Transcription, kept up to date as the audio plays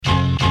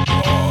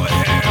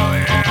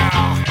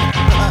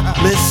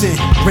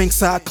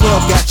Ringside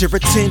Club got your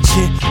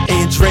attention.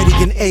 Andretti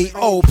and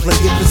AO play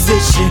your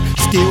position.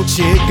 Skill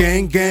check,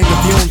 gang, gang.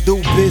 If you don't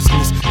do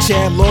business,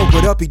 Chad Law,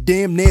 what up? He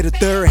damn near the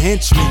third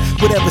henchman.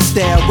 Whatever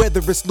style, whether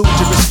it's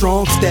lucha or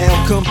strong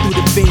style, come through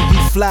the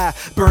venue, fly,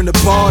 burn the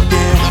bar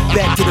down.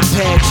 Back to the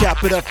pad,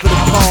 chop it up for the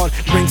pod.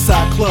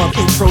 Ringside Club,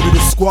 intro to the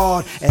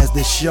squad as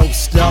the show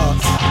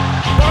starts.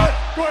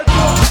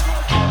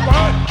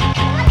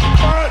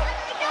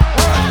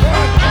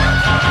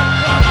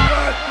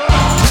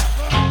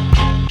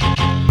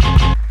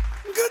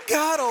 Good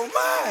God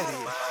Almighty,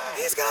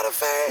 he's got a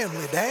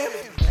family, damn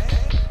it.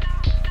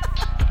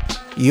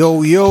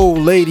 Yo,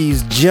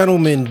 ladies,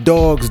 gentlemen,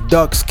 dogs,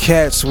 ducks,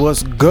 cats,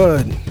 what's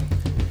good?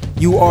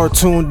 You are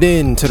tuned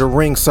in to the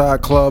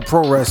Ringside Club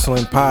Pro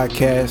Wrestling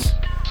Podcast.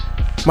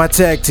 My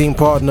tag team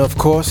partner, of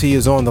course, he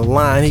is on the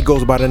line. He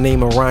goes by the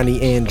name of Ronny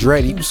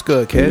Andretti. What's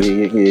good, kid?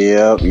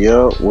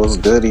 Yep. What's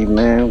goody,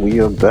 man? We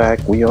are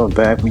back.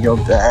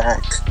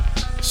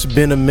 It's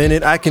been a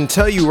minute. I can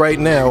tell you right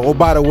now. Oh,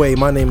 by the way,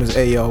 my name is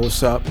AO.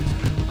 What's up?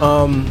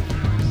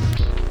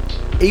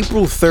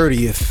 April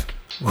 30th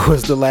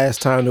was the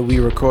last time that we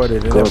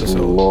recorded an episode.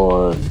 Good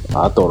Lord.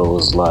 I thought it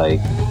was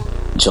like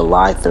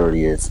July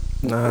 30th.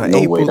 Nah,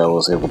 no way that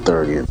was April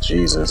 30th.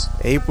 Jesus.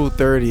 April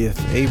 30th.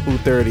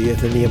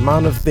 And the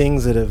amount of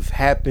things that have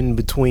happened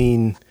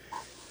between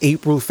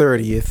April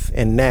 30th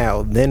and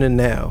now, then and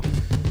now.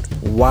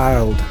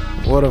 Wild.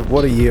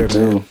 What a year,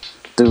 man.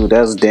 Dude,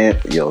 that's damn.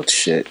 Yo,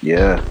 shit.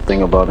 Yeah.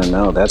 Think about it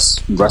now. That's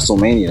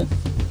WrestleMania.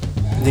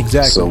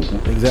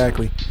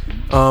 Exactly.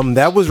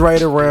 That was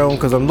right around,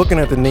 because I'm looking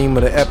at the name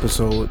of the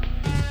episode,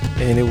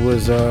 and it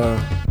was a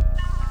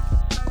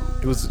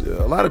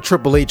lot of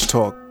Triple H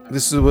talk.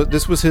 This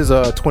was his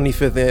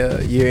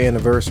 25th year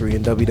anniversary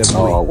in WWE.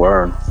 Oh,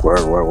 word.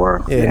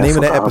 Yeah, the name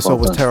of that episode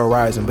was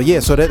Terrorizing. But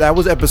yeah, so that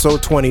was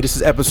episode 20. This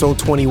is episode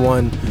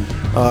 21.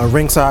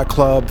 Ringside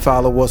Club.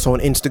 Follow us on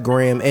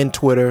Instagram and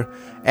Twitter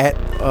at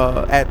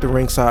the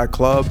Ringside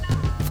Club.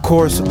 Of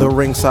course,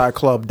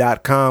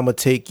 theringsideclub.com will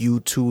take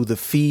you to the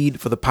feed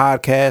for the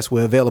podcast.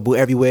 We're available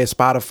everywhere: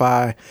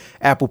 Spotify,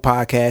 Apple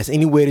Podcasts,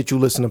 anywhere that you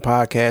listen to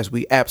podcasts.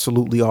 We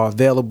absolutely are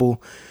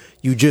available.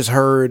 You just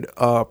heard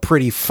a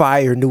pretty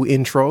fire new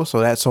intro, so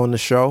that's on the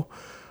show.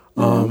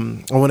 I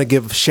want to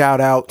give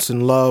shout outs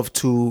and love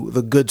to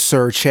the good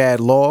sir Chad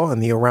Law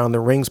and the Around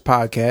the Rings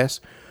podcast.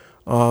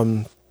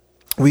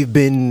 We've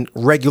been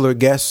regular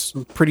guests,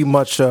 pretty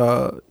much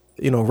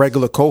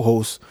regular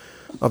co-hosts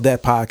of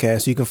that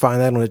podcast. You can find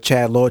that on the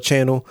Chad Law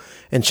channel.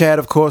 And Chad,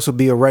 of course, will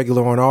be a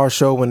regular on our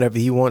show whenever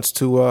he wants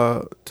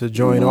to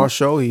join our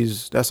show.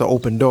 That's an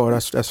open door.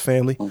 That's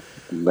family.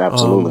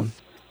 Absolutely.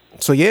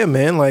 So yeah,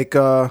 man,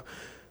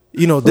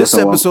 this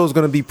episode is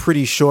going to be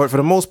pretty short. For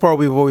the most part,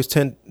 we've always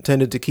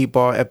tended to keep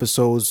our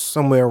episodes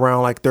somewhere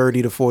around like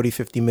 30 to 40,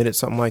 50 minutes,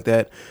 something like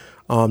that.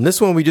 This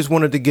one, we just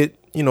wanted to get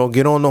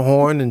on the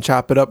horn and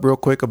chop it up real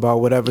quick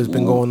about whatever's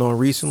been going on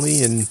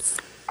recently and,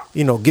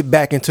 get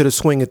back into the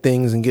swing of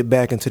things and get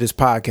back into this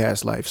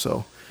podcast life.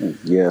 So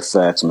yeah,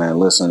 facts, man.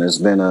 Listen, it's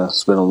been a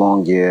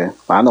long year.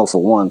 I know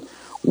for one,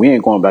 we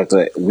ain't going back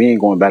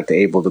to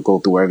April to go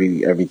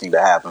through everything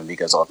that happened,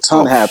 because a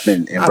ton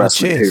happened in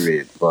wrestling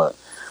period. But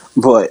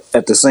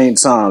at the same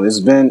time,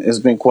 it's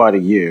been quite a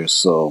year.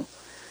 So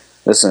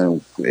listen,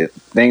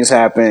 things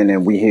happen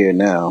and we here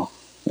now,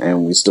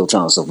 and we still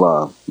trying to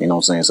survive. You know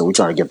what I'm saying? So we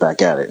trying to get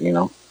back at it.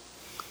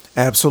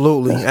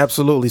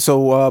 Absolutely.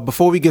 So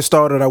before we get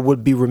started, I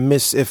would be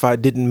remiss if I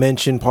didn't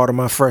mention part of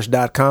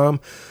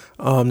myfresh.com.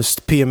 This is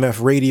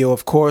PMF Radio,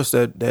 of course.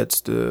 That's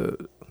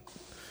the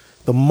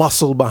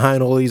muscle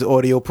behind all these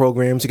audio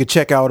programs. You can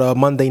check out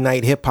Monday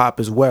Night Hip Hop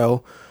as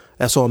well.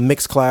 That's on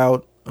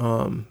Mixcloud.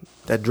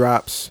 That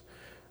drops.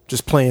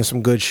 Just playing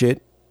some good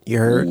shit. You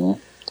heard?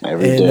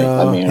 Every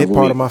day. Hit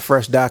part of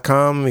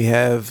myfresh.com. We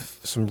have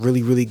some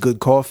really, really good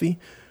coffee.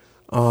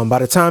 By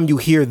the time you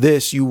hear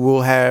this, you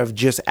will have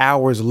just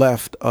hours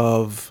left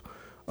of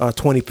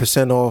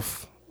 20%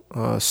 off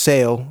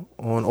sale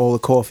on all the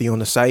coffee on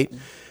the site.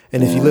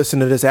 And if you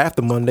listen to this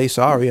after Monday,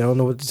 sorry, I don't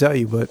know what to tell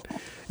you, but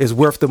it's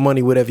worth the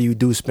money whatever you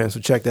do spend. So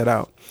check that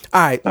out.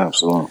 All right.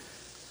 Absolutely.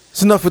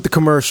 It's enough with the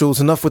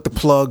commercials, enough with the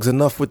plugs,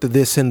 enough with the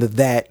this and the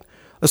that.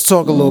 Let's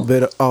talk a little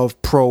bit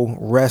of pro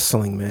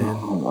wrestling, man.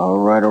 All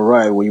right.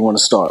 Where you want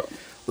to start?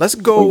 Let's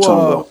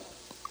go.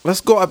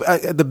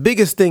 The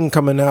biggest thing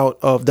coming out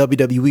of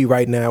WWE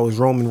right now is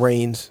Roman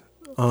Reigns.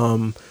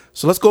 So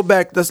let's go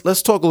back.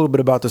 Let's talk a little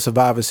bit about the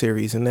Survivor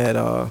Series and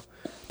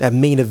that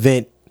main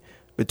event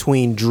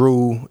between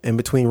Drew and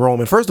between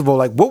Roman. First of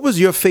all, what was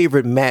your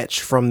favorite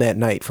match from that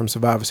night from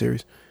Survivor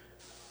Series?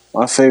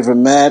 My favorite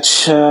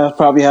match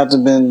probably had to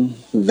have been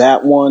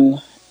that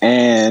one,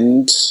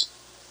 and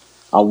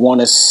I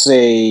want to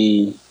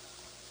say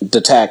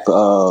the tag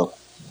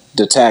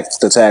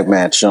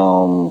match.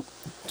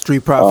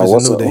 Street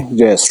Profits and New Day.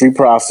 Yeah, Street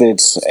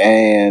Profits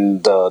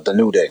and the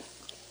New Day.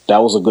 That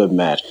was a good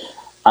match.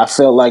 I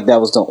felt like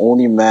that was the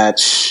only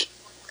match.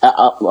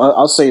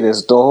 I'll say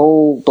this: the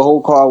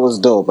whole card was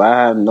dope.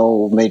 I had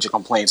no major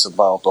complaints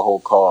about the whole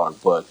card,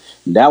 but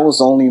that was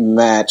the only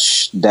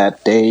match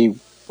that they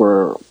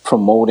were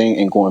promoting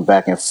and going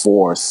back and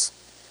forth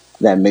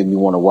that made me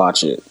want to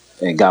watch it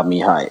and got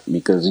me hyped,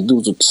 because the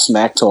dudes were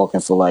smack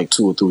talking for like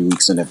 2 or 3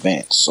 weeks in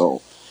advance.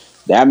 So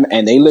that,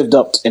 and they lived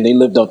up to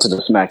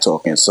the smack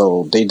talking.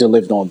 So they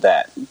delivered on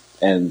that,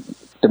 and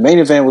the main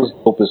event was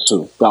dope as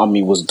too. I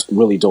mean, was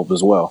really dope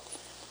as well.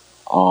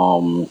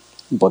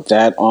 But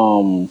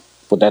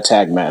that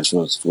tag match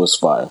was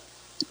fire.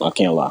 I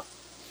can't lie.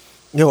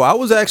 Yo, I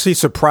was actually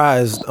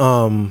surprised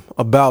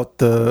about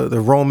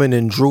the Roman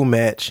and Drew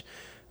match.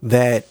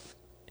 That,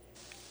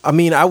 I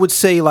mean, I would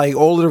say like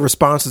all of the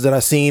responses that I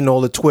seen, all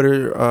the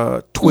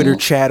Twitter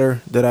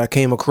chatter that I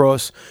came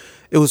across,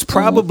 it was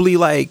probably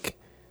like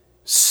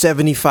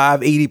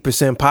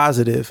 75-80%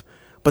 positive.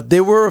 But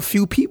there were a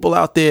few people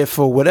out there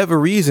for whatever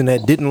reason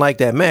that didn't like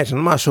that match, and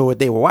I'm not sure what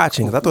they were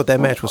watching, because I thought that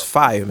match was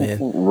fire, man.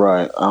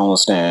 Right, I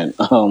understand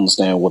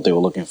what they were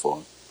looking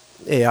for.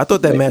 Yeah, I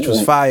thought that match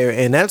was fire,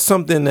 and that's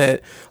something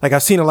that, like,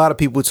 I've seen a lot of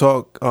people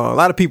talk. A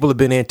lot of people have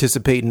been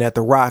anticipating that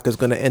The Rock is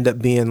going to end up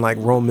being like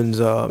Roman's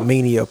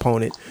Mania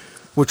opponent,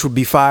 which would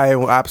be fire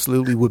and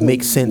absolutely would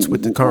make sense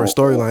with the current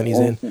storyline he's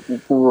in.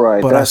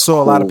 Right, but I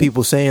saw a lot of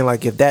people saying,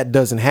 like, if that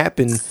doesn't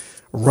happen,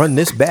 run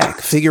this back,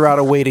 figure out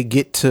a way to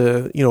get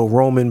to, you know,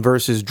 Roman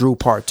versus Drew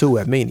Part 2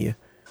 at Mania.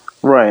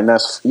 Right, and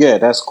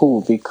that's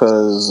cool,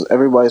 because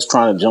everybody's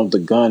trying to jump the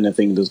gun and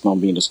think there's going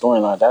to be in the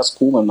storyline. That's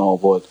cool and all,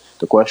 but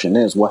the question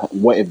is,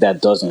 what if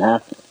that doesn't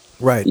happen?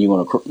 Right, you're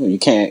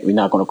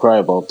not going to cry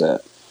about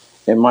that.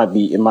 It might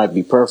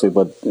be perfect,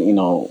 but you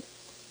know,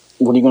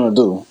 what are you going to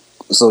do?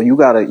 So you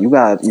gotta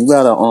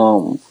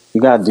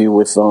deal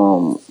with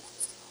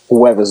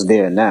whoever's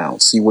there now.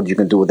 See what you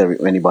can do with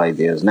anybody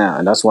there's now,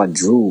 and that's why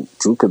Drew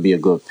could be a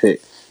good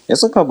pick.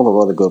 There's a couple of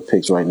other good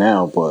picks right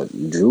now, but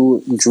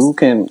Drew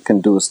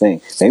can do his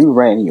thing. Maybe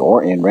Randy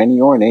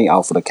Orton ain't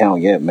out for the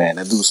count yet, man.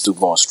 That dude's still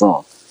going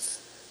strong.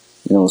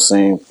 You know what I'm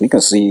saying? We can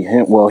see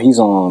him. Well, he's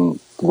on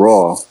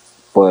Raw,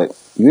 but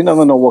you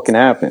never know what can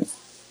happen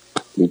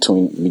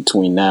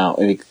between now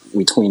and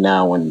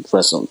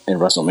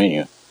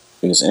WrestleMania,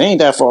 because it ain't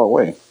that far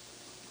away.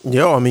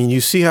 Yo, I mean, you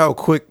see how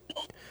quick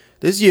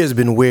this year's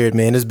been. Weird,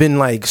 man. It's been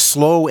like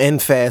slow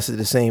and fast at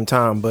the same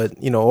time,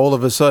 but you know, all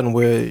of a sudden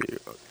we're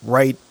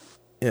right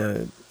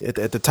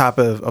at the top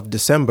of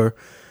December.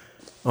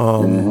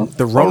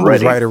 The Rumble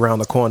is right around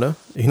the corner.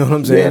 You know what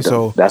I'm saying?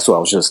 So that's what I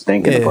was just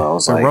thinking about. I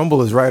was the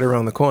Rumble is right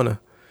around the corner.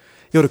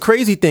 Yo, the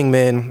crazy thing,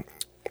 man.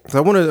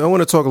 I want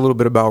to talk a little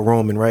bit about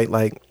Roman, right?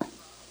 Like,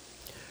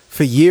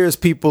 for years,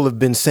 people have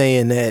been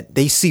saying that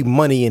they see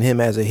money in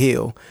him as a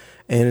heel,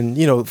 and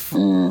you know,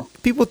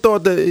 people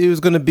thought that it was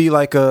going to be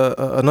like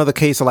another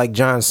case of like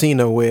John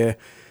Cena, where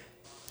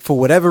for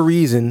whatever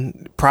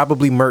reason,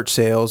 probably merch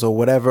sales or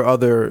whatever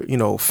other, you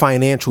know,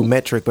 financial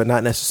metric, but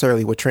not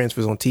necessarily what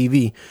transfers on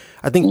TV.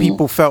 I think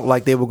people felt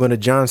like they were going to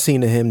John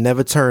Cena him,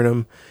 never turn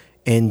him,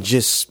 and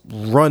just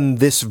run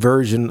this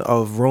version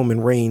of Roman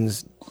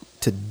Reigns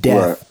to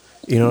death. Right.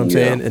 You know what I'm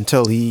saying?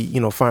 Until he, you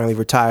know, finally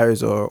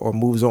retires or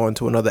moves on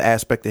to another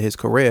aspect of his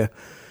career.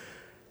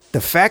 The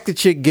fact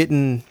that you're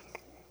getting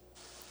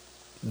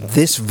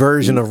this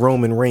version of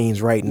Roman Reigns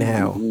right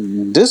now.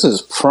 This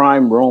is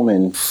prime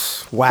Roman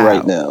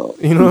right now.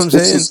 You know what I'm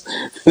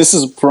saying? This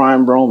is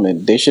prime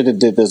Roman. They should have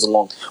did this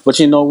but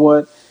you know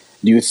what?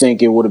 Do you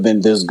think it would have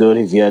been this good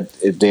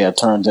if they had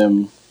turned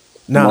him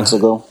months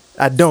ago?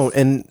 I don't.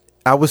 And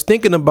I was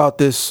thinking about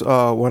this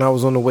when I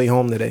was on the way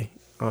home today,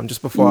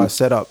 just before I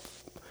set up.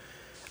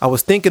 I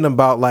was thinking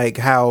about like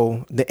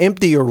how the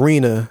empty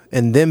arena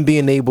and them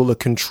being able to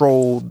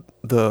control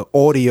the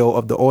audio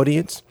of the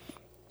audience.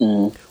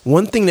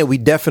 One thing that we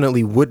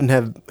definitely wouldn't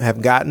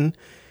have gotten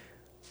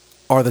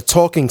are the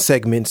talking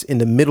segments in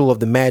the middle of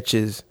the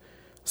matches,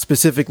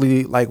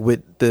 specifically like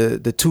with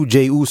the two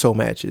Jey Uso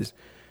matches.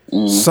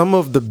 Some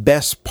of the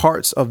best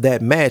parts of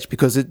that match,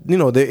 because it, you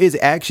know, there is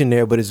action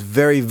there, but it's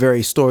very,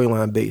 very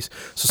storyline based.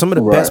 So some of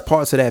the best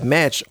parts of that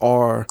match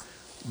are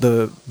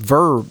the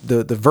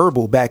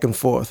verbal back and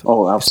forth,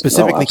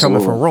 specifically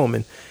coming from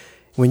Roman.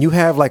 When you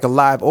have like a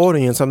live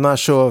audience, I'm not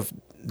sure if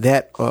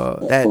that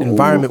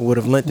environment would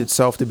have lent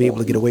itself to be able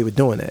to get away with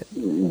doing that.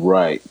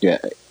 Right. Yeah.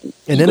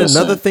 And then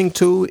another thing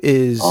too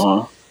is,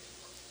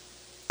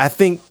 I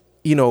think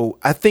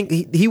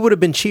he would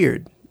have been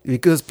cheered,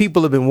 because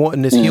people have been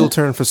wanting this heel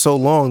turn for so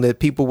long that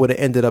people would have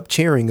ended up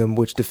cheering him,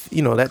 which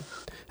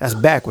that's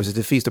backwards. It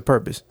defeats the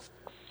purpose.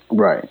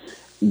 Right.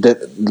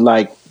 With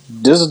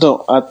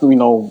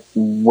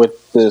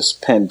this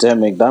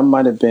pandemic, that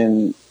might have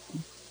been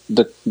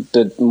the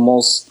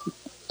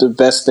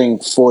best thing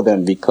for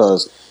them,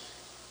 because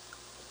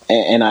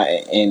and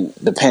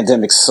the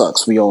pandemic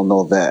sucks. We all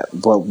know that,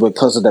 but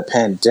because of the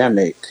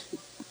pandemic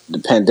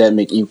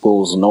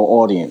equals no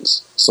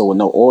audience. So with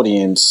no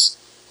audience,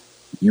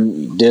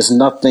 there's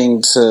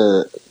nothing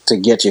to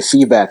get your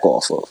feedback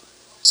off of.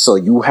 So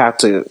you have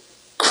to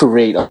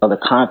create other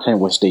content,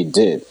 which they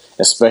did,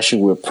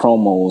 especially with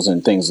promos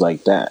and things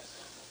like that.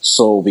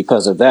 So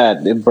because of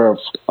that, it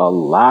birthed a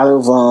lot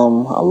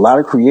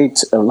of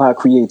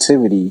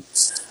creativity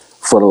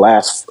for the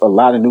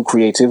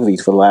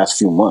last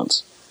few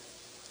months.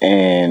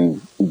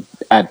 And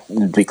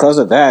because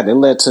of that, it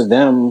led to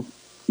them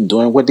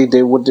doing what they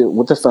did with the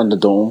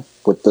Thunderdome,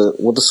 with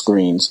the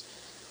screens.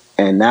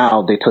 And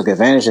now they took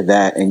advantage of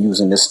that and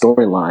using this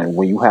storyline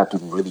where you have to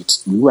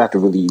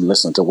really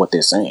listen to what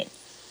they're saying.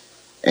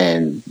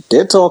 And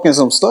they're talking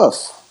some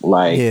stuff.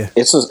 Like,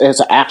 it's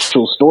an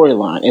actual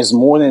storyline. It's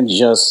more than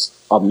just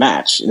a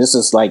match. This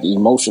is like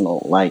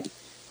emotional. Like,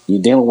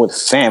 you're dealing with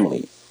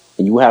family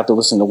and you have to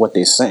listen to what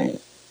they're saying.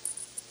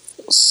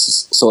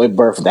 So it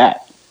birthed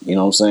that. You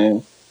know what I'm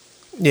saying?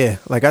 Yeah.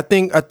 Like, I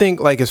think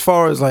like, as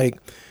far as like,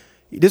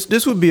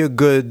 this would be a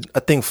good,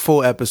 I think,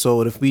 full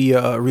episode if we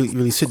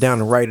really sit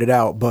down and write it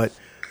out. But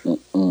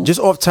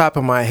just off top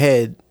of my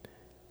head,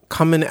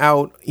 coming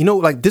out,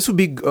 like, this would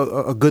be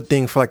a good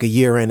thing for like a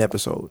year-end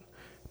episode,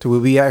 to where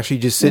we actually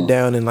just sit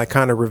down and like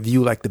kind of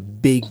review like the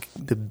big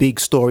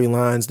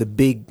storylines, the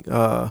big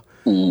the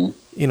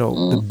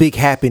big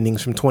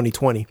happenings from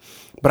 2020.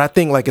 But I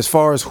think, like, as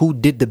far as who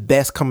did the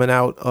best coming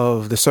out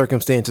of the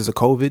circumstances of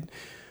COVID,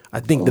 I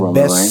think the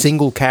best Reigns.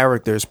 Single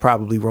character is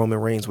probably Roman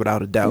Reigns,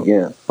 without a doubt.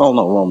 Yeah. Oh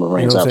no, Roman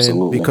Reigns,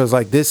 absolutely. Because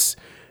like this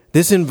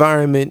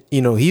environment,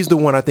 he's the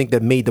one I think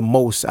that made the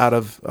most out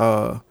of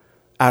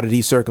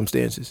these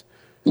circumstances.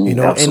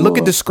 Absolutely. And look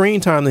at the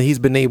screen time that he's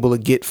been able to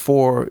get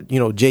for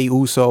Jey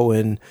Uso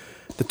and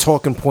the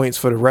talking points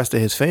for the rest of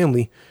his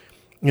family.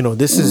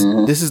 This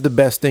is the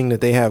best thing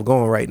that they have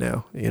going right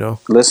now.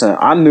 Listen,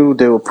 I knew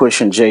they were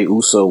pushing Jey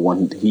Uso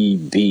when he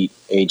beat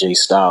AJ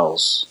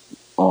Styles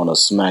on a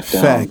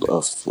SmackDown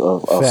a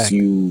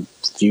few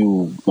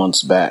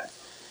months back.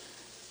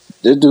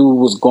 This dude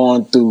was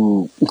going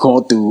through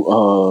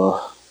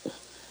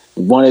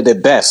one of their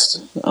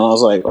best, and I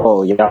was like,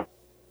 "Oh, yeah,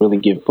 really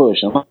get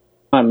pushed." I'm not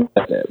mad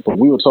at that, but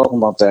we were talking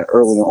about that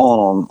earlier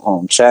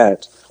on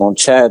Chad's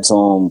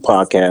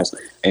podcast,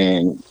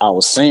 and I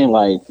was saying,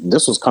 like,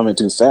 this was coming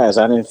too fast.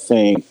 I didn't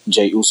think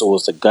Jey Uso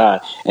was the guy,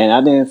 and I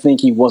didn't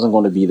think he wasn't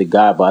going to be the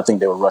guy, but I think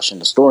they were rushing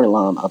the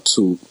storyline up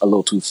a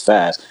little too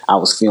fast. I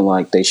was feeling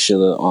like they should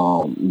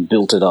have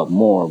built it up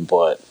more,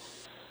 but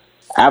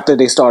after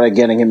they started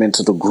getting him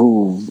into the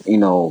groove,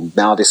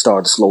 now they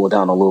started to slow it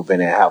down a little bit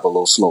and have a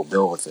little slow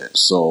build with it.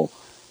 So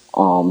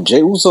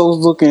Jey Uso's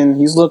looking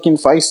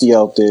feisty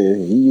out there.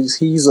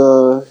 He's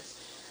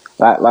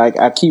like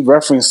I keep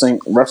referencing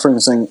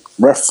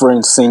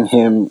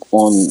him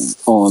on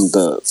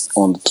the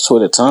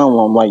Twitter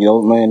timeline. I'm like,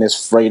 yo, man, it's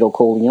Fredo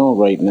Coleon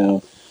right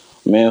now.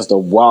 Man's the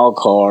wild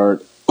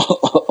card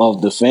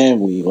of the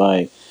family.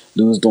 Like,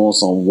 dude's doing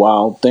some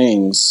wild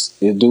things.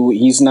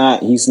 He's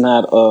not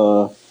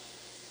Mr.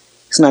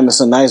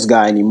 Nice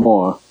Guy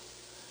anymore.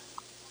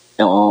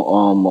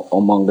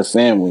 Among the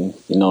family,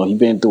 he's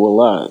been through a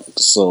lot.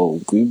 So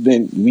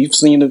we've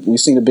seen a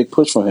big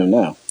push from him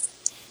now.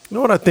 You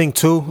know what I think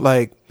too?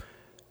 Like,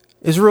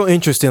 it's real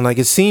interesting. Like,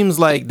 it seems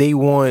like they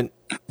want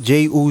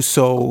Jey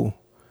Uso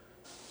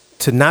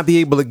to not be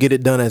able to get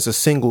it done as a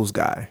singles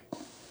guy.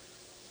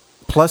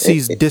 Plus,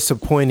 he's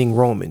disappointing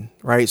Roman,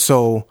 right?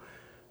 So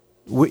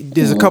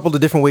there's a couple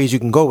of different ways you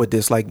can go with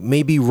this. Like,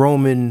 maybe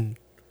Roman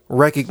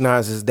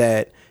recognizes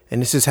that,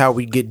 and this is how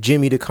we get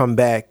Jimmy to come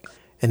back,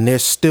 and they're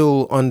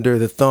still under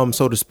the thumb,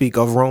 so to speak,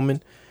 of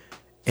Roman.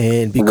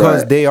 And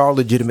because they are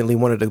legitimately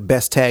one of the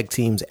best tag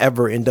teams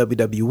ever in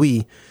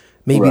WWE,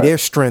 maybe their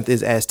strength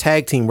is as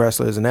tag team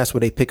wrestlers, and that's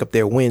where they pick up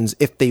their wins,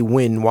 if they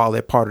win while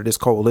they're part of this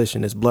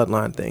coalition, this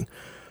bloodline thing.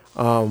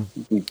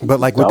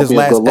 But like with this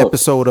last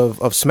episode of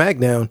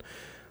SmackDown,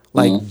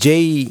 like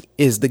Jey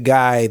is the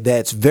guy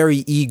that's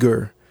very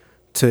eager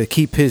to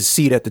keep his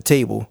seat at the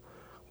table,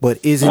 but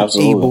isn't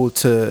able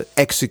to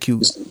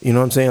execute. You know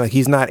what I'm saying? Like,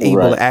 he's not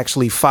able to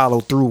actually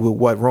follow through with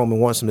what Roman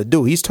wants him to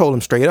do. He's told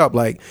him straight up,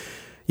 like,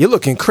 you're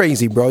looking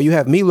crazy, bro. You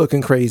have me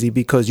looking crazy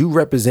because you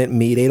represent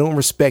me. They don't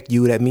respect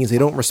you. That means they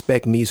don't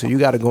respect me. So you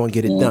got to go and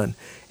get it done.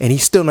 And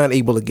he's still not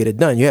able to get it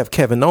done. You have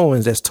Kevin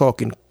Owens that's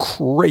talking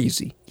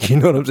crazy. You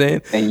know what I'm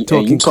saying? And you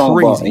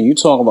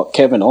talking about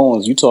Kevin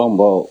Owens. You talking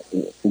about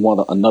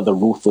another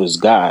ruthless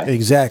guy.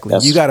 Exactly.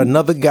 You got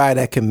another guy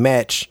that can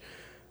match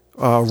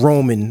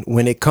Roman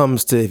when it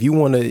comes to, if you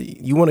want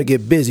to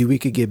get busy, we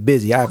could get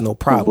busy. I have no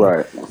problem.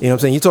 Right. You know what I'm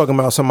saying? You're talking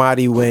about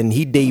somebody, when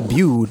he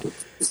debuted,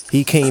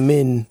 he came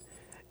in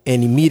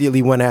and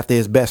immediately went after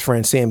his best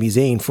friend Sami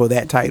Zayn for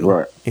that title.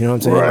 Right. You know what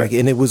I'm saying? Like,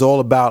 and it was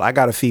all about, I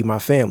got to feed my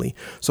family.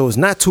 So it's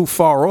not too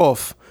far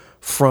off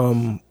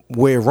from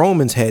where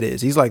Roman's head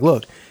is. He's like,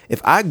 look,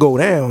 if I go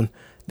down,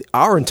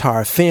 our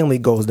entire family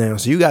goes down.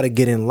 So you got to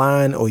get in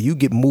line, or you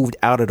get moved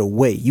out of the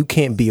way. You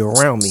can't be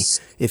around me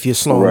if you're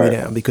slowing me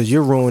down, because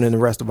you're ruining the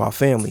rest of our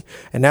family.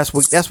 And that's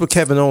what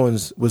Kevin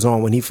Owens was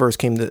on when he first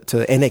came to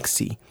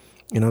NXT.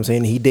 You know what I'm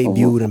saying? He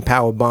debuted and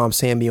powerbombed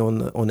Sammy on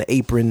the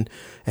apron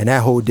and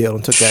that whole deal,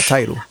 and took that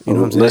title. You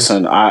know what I'm saying?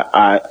 Listen,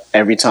 I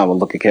every time I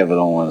look at Kevin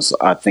Owens,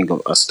 I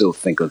still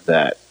think of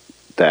that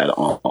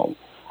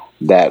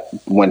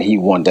when he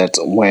won that,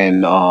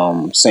 when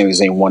Sami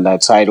Zayn won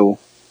that title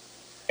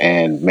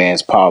and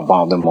man's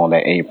powerbombed him on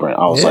that apron.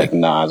 I was like,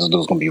 nah, this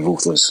dude's gonna be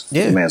ruthless.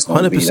 Yeah, man's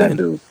gonna 100%. Be that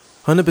dude.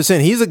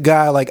 100%. He's a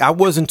guy, like, I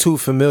wasn't too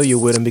familiar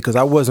with him because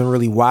I wasn't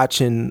really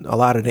watching a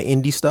lot of the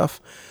indie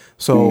stuff.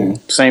 So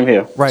same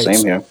here. Right.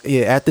 Same here.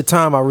 Yeah, at the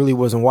time I really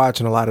wasn't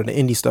watching a lot of the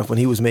indie stuff when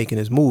he was making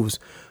his moves.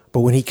 But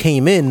when he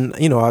came in,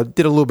 you know, I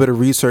did a little bit of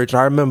research.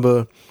 I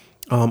remember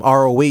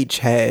ROH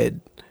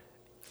had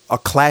a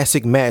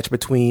classic match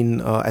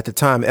between at the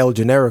time El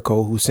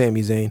Generico, who's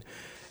Sami Zayn,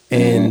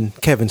 and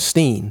Kevin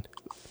Steen.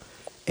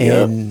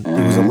 And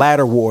it was a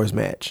ladder wars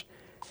match.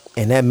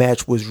 And that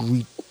match was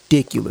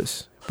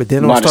ridiculous. But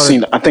then I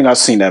think I've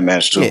seen that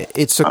match too. Yeah,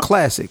 it's a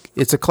classic.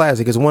 It's a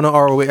classic. It's one of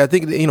ROH. I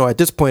think, you know, at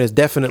this point, it's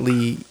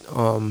definitely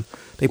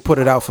they put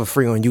it out for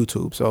free on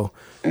YouTube. So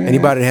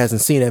anybody that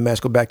hasn't seen that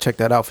match, go back, check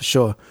that out for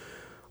sure.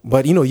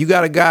 But you know, you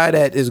got a guy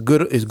that is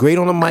great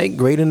on the mic,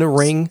 great in the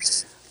ring.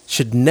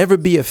 Should never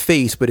be a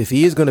face, but if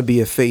he is going to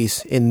be a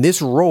face in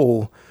this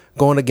role,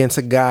 going against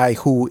a guy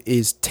who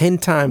is 10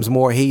 times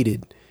more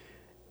hated.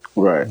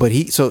 Right. But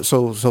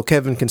so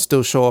Kevin can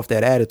still show off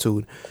that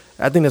attitude.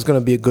 I think that's going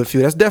to be a good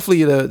feud. That's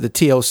definitely the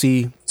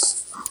TLC.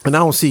 And I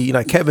don't see, you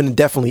know, Kevin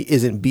definitely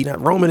isn't beat.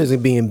 Roman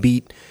isn't being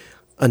beat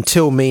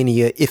until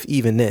Mania, if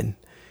even then.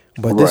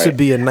 But this would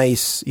be a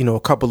nice, you know, a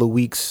couple of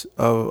weeks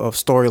of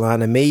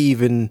storyline and may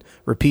even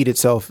repeat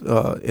itself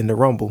in the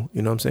Rumble.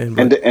 You know what I'm saying?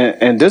 But,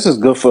 and this is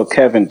good for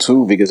Kevin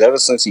too, because ever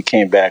since he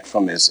came back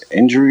from his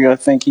injury, I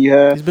think he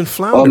had. He's been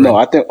floundering.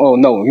 Oh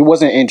no, he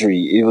wasn't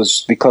injury. It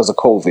was because of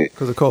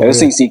COVID.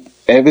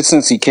 Ever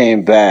since he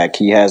came back,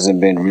 he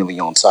hasn't been really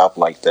on top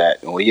like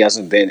that. Or he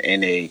hasn't been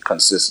in a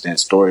consistent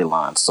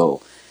storyline.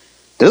 So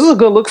this is a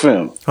good look for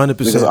him. 100%.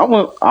 Because I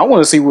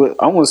want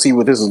to see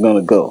where this is going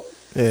to go.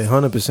 Yeah,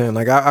 100%.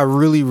 Like I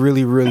really,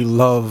 really, really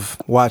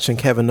love watching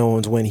Kevin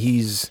Owens when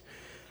he's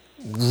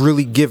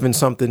really given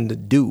something to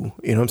do.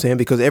 You know what I'm saying?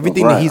 Because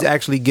everything that he's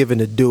actually given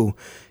to do,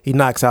 he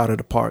knocks out of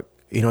the park.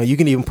 You know, you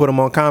can even put him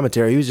on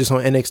commentary. He was just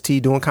on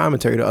NXT doing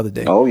commentary the other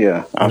day. Oh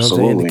yeah,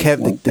 absolutely. You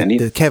know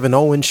the Kevin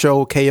Owens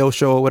show, KO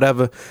show, or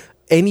whatever.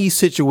 Any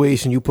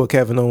situation you put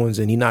Kevin Owens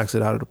in, he knocks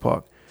it out of the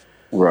park.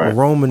 Right. But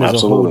Roman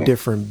is a whole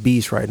different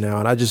beast right now,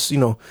 and I just, you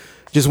know,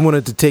 just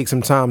wanted to take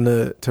some time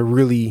to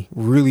really,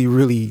 really,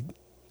 really.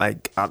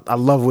 Like I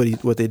love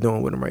what they're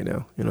doing with him right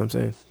now. You know what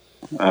I'm saying?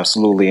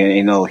 Absolutely, and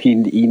you know he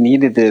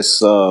needed this.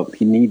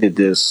 He needed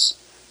this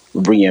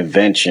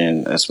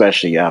reinvention,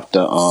 especially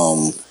after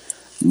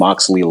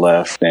Moxley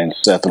left and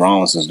Seth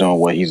Rollins is doing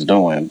what he's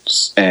doing.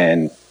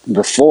 And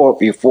before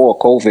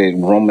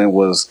COVID, Roman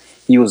was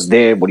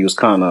there, but he was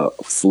kind of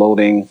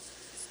floating,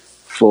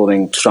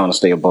 trying to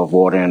stay above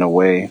water in a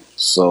way.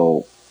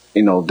 So.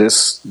 You know,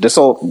 this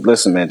whole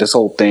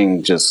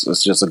thing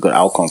it's just a good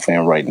outcome for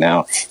him right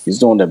now. He's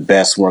doing the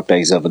best work that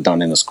he's ever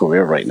done in his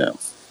career right now.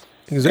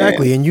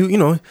 Exactly. And you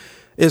know,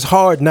 it's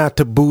hard not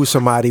to boo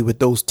somebody with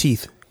those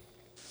teeth.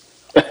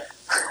 I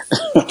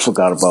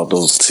forgot about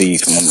those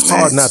teeth. It's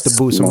hard not to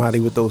boo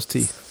somebody with those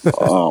teeth.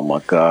 Oh my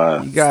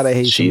God. You gotta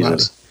hate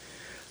somebody.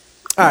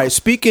 All right,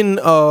 speaking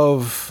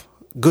of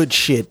good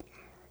shit,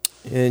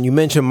 and you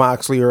mentioned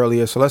Moxley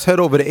earlier, so let's head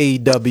over to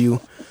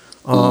AEW.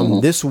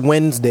 This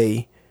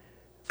Wednesday,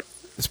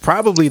 it's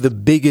probably the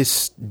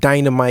biggest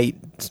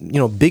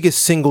biggest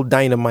single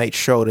Dynamite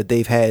show that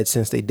they've had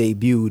since they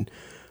debuted.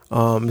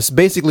 It's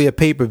basically a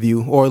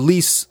pay-per-view, or at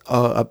least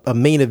a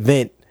main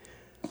event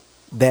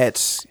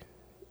that's,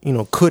 you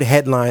know, could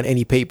headline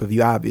any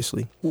pay-per-view,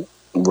 obviously.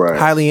 Right.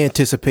 Highly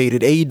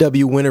anticipated.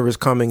 AEW Winter is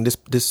coming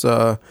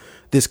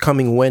this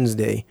coming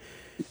Wednesday.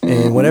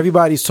 And what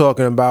everybody's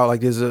talking about,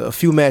 like, there's a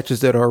few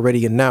matches that are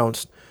already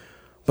announced.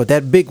 But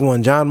that big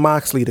one, Jon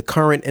Moxley, the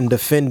current and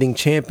defending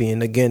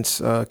champion,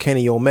 against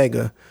Kenny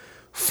Omega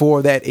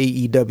for that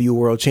AEW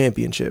World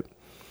Championship.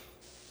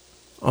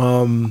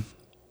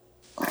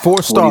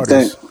 For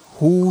starters,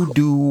 who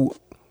do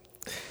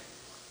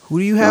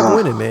you have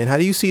winning, man? How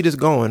do you see this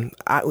going?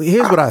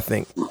 Here's what I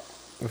think.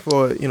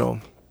 Before, you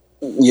know.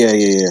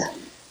 Yeah.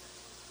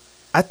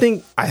 I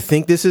think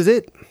this is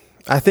it.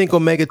 I think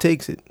Omega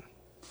takes it.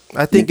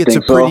 I think it's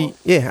a pretty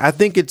I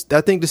think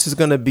this is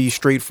going to be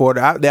straightforward.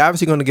 They're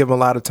obviously going to give him a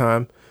lot of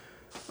time.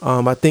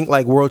 I think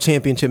like world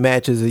championship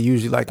matches are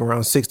usually like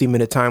around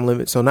 60-minute time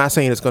limit. So not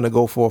saying it's going to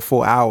go for a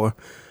full hour,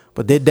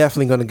 but they're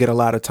definitely going to get a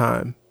lot of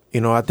time. You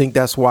know, I think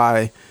that's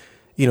why,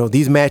 you know,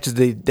 these matches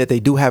that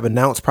they do have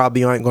announced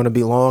probably aren't going to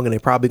be long, and they're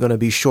probably going to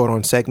be short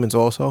on segments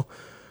also.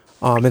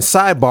 And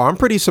sidebar, I'm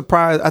pretty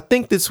surprised. I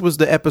think this was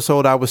the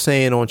episode I was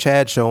saying on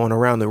Chad's show on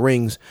Around the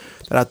Rings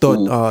that I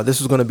thought this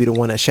was going to be the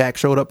one that Shaq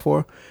showed up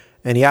for.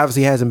 And he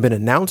obviously hasn't been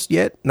announced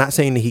yet. Not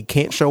saying that he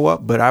can't show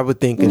up, but I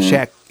would think if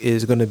Shaq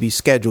is going to be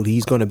scheduled,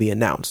 he's going to be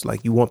announced.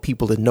 Like, you want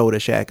people to know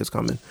that Shaq is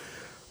coming.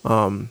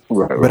 But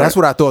that's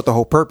what I thought the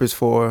whole purpose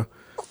for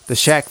the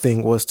Shaq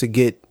thing was, to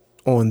get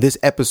on this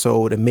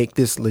episode and make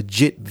this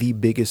legit the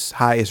biggest,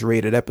 highest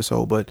rated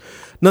episode. But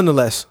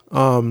nonetheless,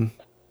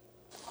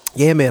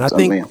 yeah, man,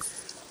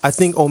 I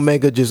think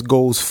Omega just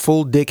goes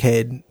full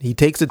dickhead. He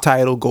takes the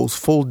title, goes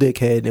full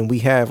dickhead, and we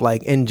have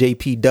like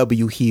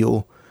NJPW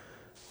heel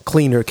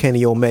cleaner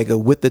Kenny Omega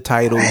with the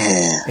title,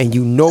 and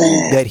you know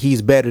that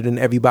he's better than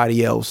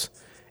everybody else,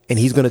 and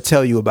he's going to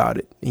tell you about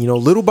it. You know,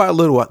 little by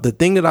little, the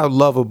thing that I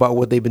love about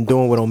what they've been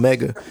doing with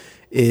Omega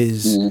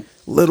is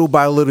little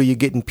by little you're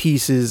getting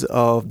pieces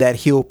of that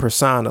heel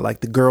persona, like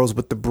the girls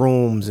with the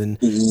brooms, and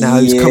now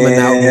he's coming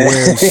out and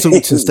wearing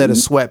suits instead of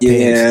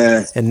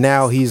sweatpants. And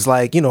now he's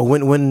like, you know,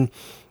 when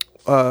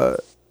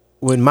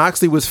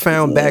Moxley was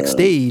found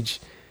backstage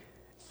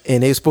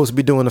and they were supposed to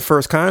be doing the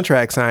first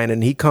contract sign,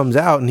 and he comes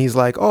out and he's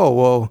like, oh,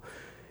 well,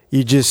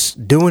 you're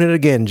just doing it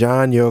again,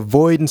 John. You're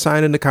avoiding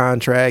signing the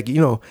contract,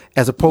 you know,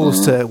 as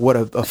opposed to what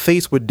a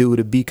face would do,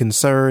 to be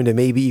concerned and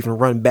maybe even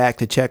run back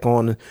to check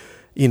on,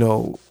 you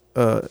know,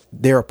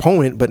 their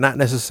opponent, but not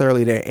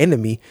necessarily their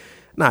enemy.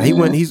 Nah,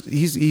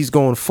 he's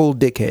going full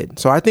dickhead.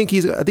 So I think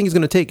he's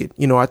going to take it.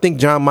 You know, I think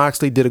Jon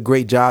Moxley did a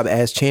great job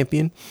as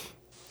champion.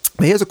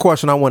 But here's a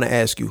question I want to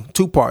ask you.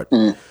 2-part.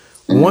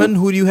 One,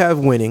 who do you have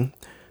winning?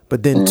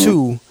 But then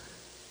 2,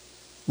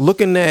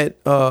 looking at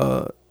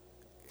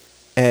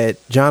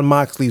Jon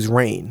Moxley's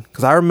reign,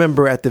 because I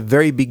remember at the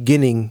very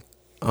beginning,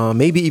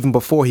 maybe even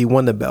before he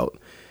won the belt,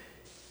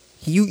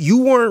 you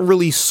weren't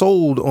really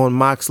sold on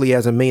Moxley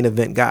as a main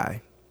event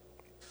guy.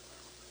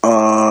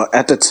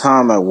 At the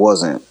time, I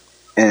wasn't,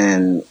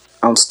 and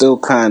I'm still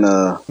kind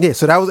of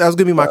So that was going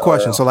to be my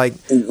question. So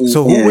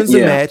who wins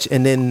the match,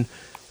 and then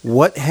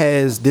what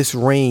has this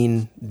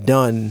reign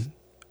done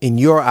in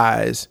your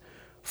eyes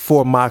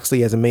for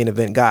Moxley as a main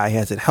event guy?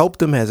 Has it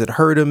helped him? Has it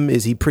hurt him?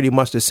 Is he pretty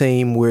much the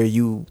same where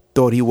you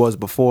thought he was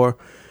before?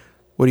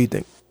 What do you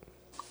think?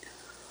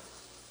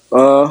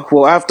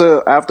 Well,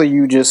 after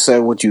you just said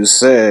what you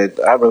said,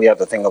 I really have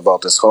to think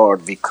about this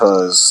hard,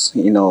 because,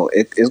 you know,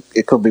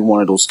 it could be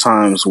one of those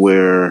times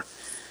where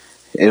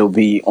it'll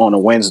be on a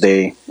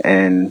Wednesday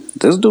and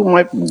this dude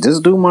might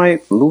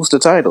lose the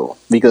title,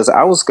 because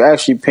I was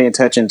actually paying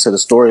attention to the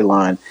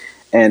storyline,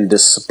 and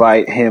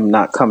despite him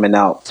not coming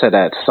out to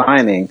that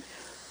signing,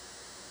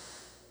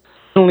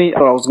 I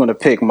was going to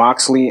pick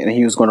Moxley and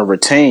he was going to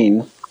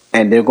retain,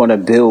 and they're going to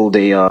build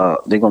a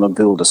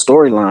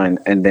storyline,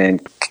 and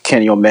then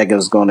Kenny Omega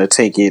is going to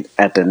take it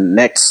at the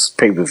next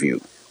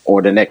pay-per-view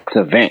or the next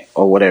event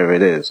or whatever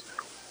it is.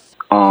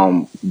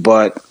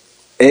 But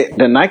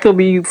the night could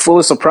be full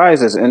of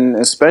surprises, and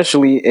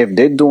especially if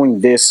they're doing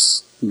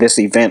this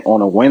event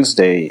on a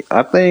Wednesday,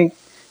 I think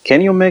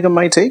Kenny Omega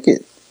might take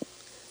it.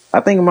 I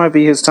think it might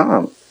be his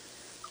time.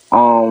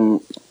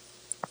 And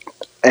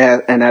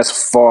as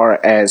far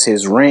as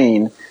his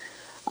reign,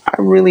 I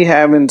really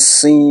haven't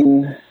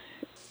seen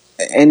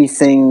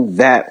anything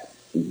that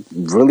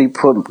really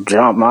put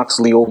Jon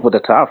Moxley over the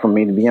top for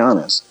me, to be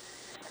honest.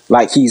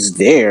 Like, he's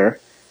there,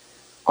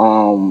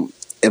 but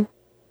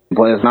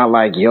it's not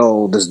like,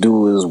 yo, this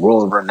dude is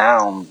world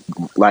renowned,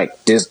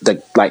 like this,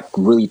 the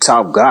really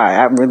top guy.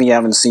 I really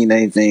haven't seen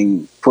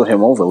anything put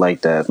him over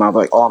like that. It's not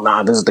like, oh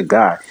nah, this is the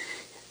guy.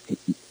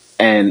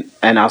 And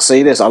I'll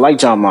say this, I like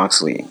Jon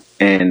Moxley,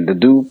 and the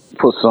dude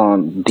puts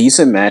on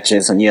decent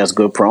matches and he has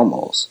good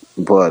promos.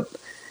 But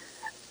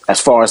as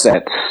far as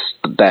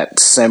that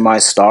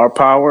semi-star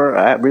power,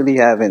 I really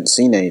haven't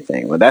seen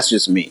anything. But that's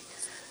just me.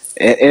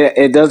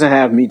 It doesn't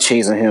have me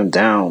chasing him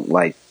down,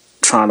 like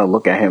trying to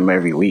look at him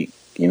every week.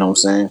 You know what I'm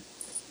saying?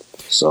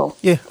 So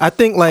yeah, I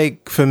think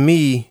like for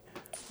me,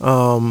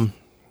 so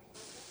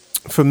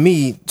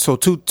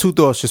two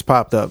thoughts just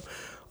popped up.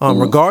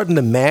 Regarding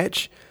the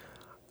match,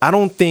 I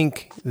don't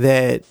think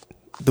that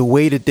the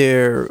way that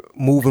they're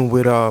moving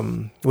with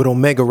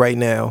Omega right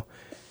now,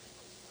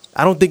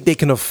 I don't think they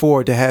can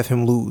afford to have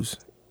him lose,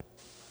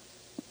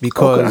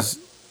 because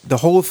the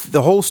whole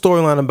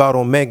storyline about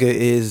Omega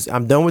is,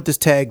 I'm done with this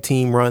tag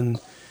team run.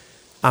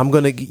 I'm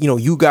gonna,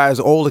 you guys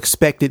all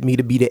expected me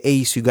to be the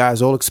ace. You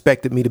guys all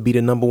expected me to be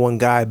the number one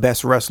guy,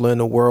 best wrestler in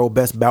the world,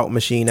 best bout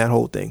machine, that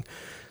whole thing.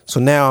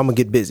 So now I'm gonna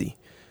get busy.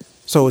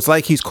 So it's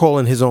like he's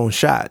calling his own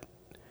shot,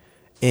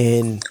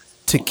 and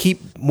to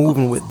keep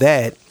moving with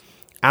that,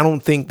 I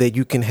don't think that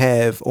you can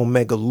have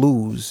Omega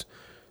lose.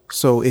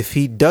 So if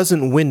he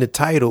doesn't win the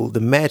title, the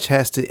match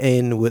has to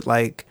end with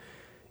like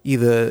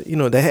either,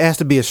 there has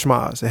to be a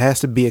schmoz. It has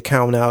to be a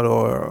count out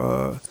or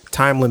a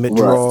time limit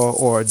draw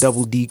or a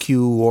double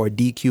DQ or a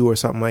DQ or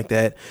something like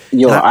that.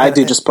 Yo,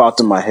 idea just popped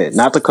in my head.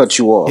 Not to cut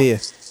you off. Yeah.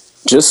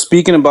 Just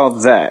speaking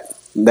about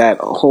that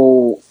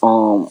whole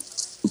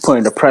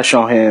putting the pressure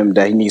on him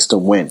that he needs to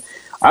win.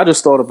 I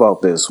just thought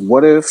about this.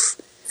 What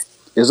if,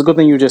 it's a good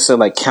thing you just said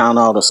like count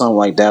out or something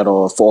like that,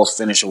 or a false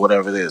finish or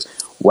whatever it is.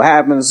 What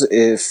happens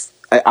if,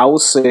 I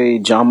would say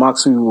Jon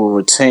Moxley will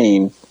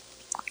retain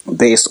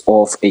based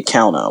off a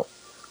count out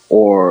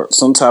or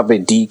some type of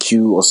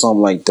DQ or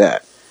something like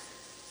that.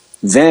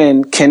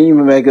 Then Kenny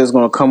Omega is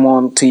going to come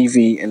on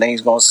TV and then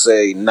he's going to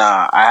say,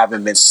 nah, I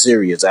haven't been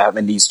serious. I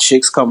haven't, these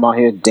chicks come out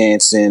here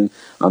dancing.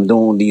 I'm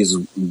doing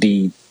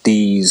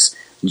these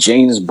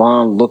James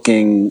Bond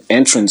looking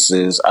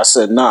entrances. I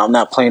said, nah, I'm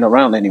not playing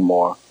around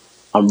anymore.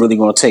 I'm really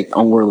going to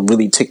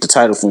really take the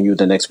title from you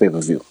the next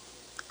pay-per-view.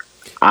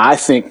 I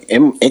think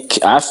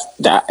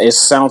it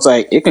sounds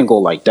like it can go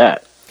like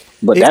that.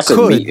 But that's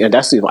how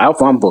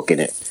I'm booking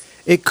it.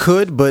 It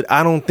could, but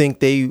I don't think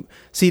they...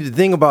 See, the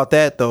thing about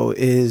that, though,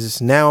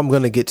 is now I'm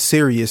going to get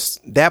serious.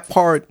 That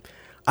part,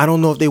 I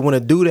don't know if they want to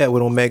do that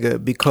with Omega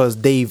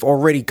because they've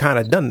already kind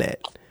of done that.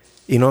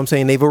 You know what I'm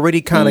saying? They've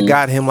already kind of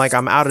got him like,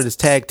 I'm out of this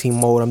tag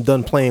team mode. I'm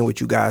done playing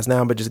with you guys. Now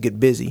I'm going to just get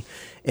busy.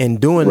 And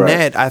doing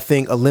that, I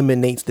think,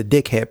 eliminates the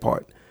dickhead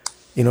part.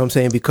 You know what I'm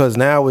saying? Because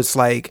now it's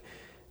like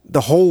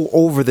the whole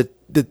over the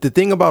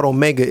thing about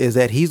Omega is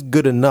that he's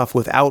good enough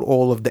without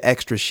all of the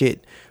extra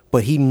shit.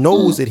 But he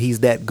knows that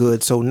he's that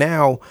good. So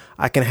now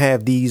I can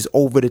have these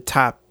over the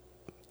top,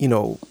 you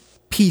know,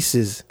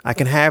 pieces. I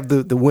can have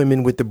the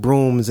women with the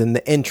brooms and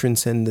the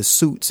entrance and the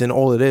suits and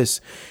all of this.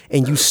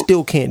 And you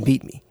still can't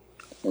beat me.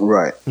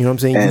 Right. You know what I'm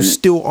saying? And you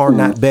still are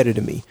not better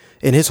than me.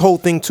 And his whole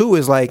thing, too,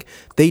 is like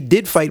they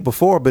did fight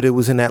before, but it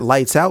was in that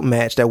lights out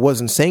match that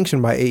wasn't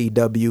sanctioned by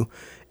AEW.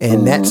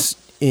 And that's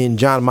in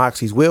John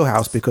Moxley's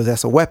wheelhouse because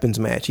that's a weapons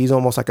match. He's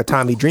almost like a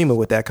Tommy Dreamer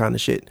with that kind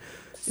of shit.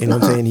 You know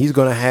what I'm saying? He's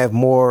going to have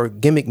more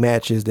gimmick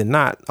matches than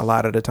not a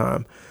lot of the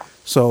time.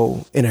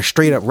 So in a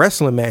straight up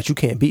wrestling match, you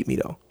can't beat me,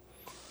 though.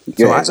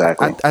 Yeah, so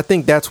exactly. I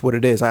think that's what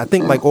it is. I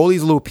think like all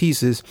these little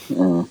pieces,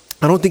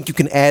 I don't think you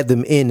can add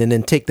them in and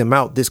then take them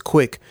out this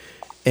quick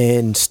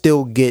and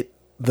still get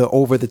the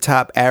over the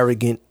top,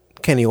 arrogant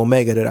Kenny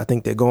Omega that I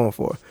think they're going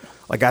for.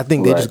 Like, I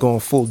think they're just going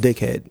full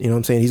dickhead. You know what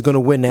I'm saying? He's going to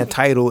win that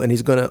title and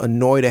he's going to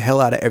annoy the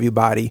hell out of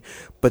everybody,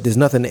 but there's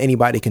nothing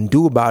anybody can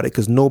do about it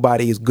because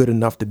nobody is good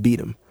enough to beat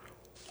him.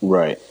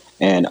 Right.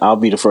 And I'll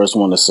be the first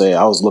one to say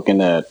I was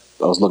looking at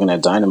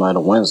Dynamite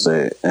on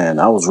Wednesday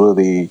and I was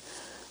really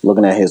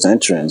looking at his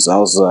entrance. I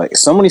was like,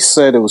 somebody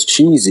said it was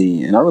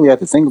cheesy and I really had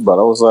to think about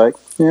it. I was like,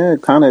 yeah,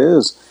 it kind of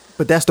is.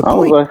 But that's the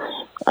point.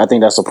 I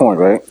think that's the point,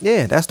 right?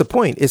 Yeah, that's the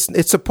point.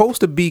 It's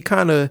supposed to be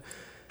kind of,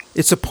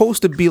 it's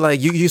supposed to be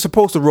like you're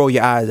supposed to roll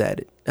your eyes at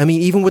it. I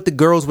mean, even with the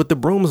girls with the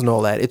brooms and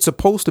all that, it's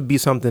supposed to be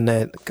something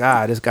that,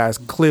 God, this guy's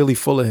clearly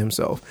full of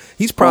himself.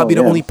 He's probably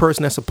the only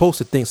person that's supposed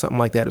to think something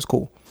like that is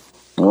cool.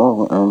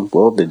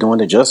 Well, they're doing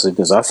it justice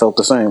because I felt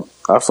the same.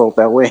 I felt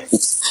that way.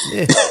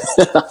 Yeah.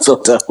 I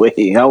felt that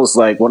way. I was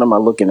like, "What am I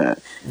looking at?"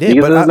 Yeah,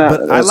 because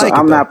but I like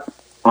I'm it.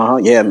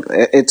 Not. Yeah,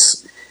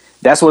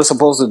 that's what it's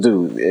supposed to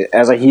do.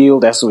 As a heel,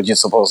 that's what you're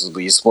supposed to do.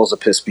 You're supposed to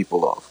piss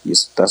people off.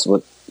 That's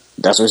what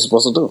you're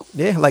supposed to do.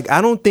 Yeah, like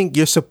I don't think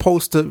you're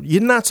supposed to.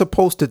 You're not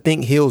supposed to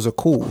think heels are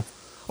cool,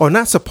 or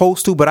not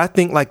supposed to. But I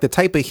think like the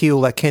type of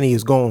heel that Kenny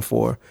is going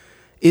for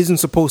isn't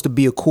supposed to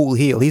be a cool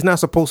heel. He's not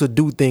supposed to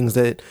do things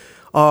that,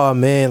 oh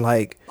man,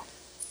 like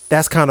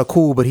that's kind of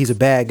cool, but he's a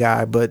bad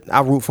guy. But I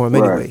root for him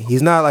anyway.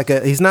 He's not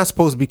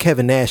supposed to be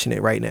Kevin Nash in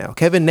it right now.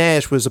 Kevin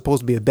Nash was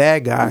supposed to be a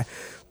bad guy,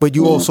 but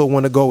you also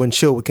want to go and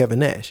chill with Kevin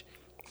Nash.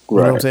 You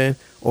know what I'm saying?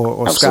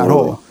 Or Scott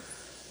Hall.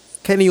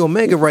 Kenny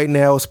Omega right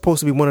now is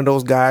supposed to be one of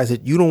those guys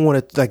that you don't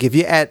want to, like, if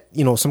you're at,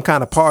 you know, some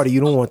kind of party, you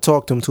don't want to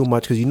talk to him too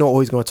much because you know all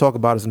he's going to talk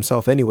about is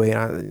himself anyway.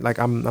 And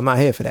I'm not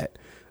here for that.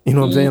 You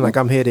know what I'm saying? Like,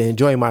 I'm here to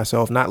enjoy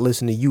myself, not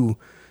listen to you.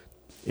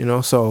 You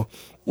know, so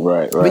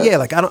right. But yeah,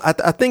 like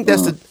I think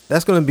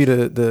that's going to be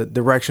the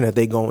direction that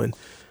they going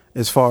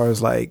as far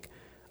as like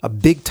a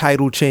big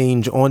title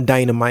change on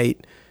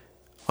Dynamite.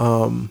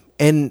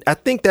 And I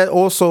think that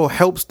also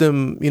helps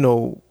them, you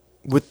know,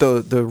 with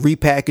the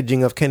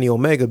repackaging of Kenny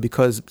Omega,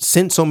 because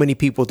since so many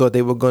people thought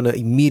they were going to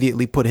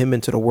immediately put him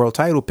into the world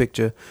title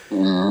picture,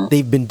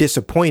 they've been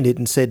disappointed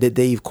and said that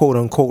they've quote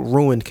unquote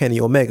ruined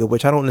Kenny Omega,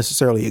 which I don't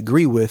necessarily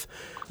agree with.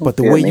 But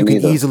the way you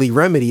can easily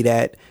remedy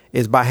that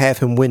is by have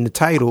him win the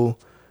title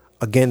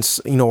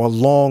against, you know, a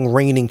long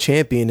reigning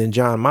champion in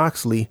John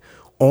Moxley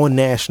on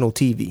national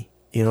TV.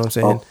 You know what I'm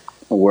saying?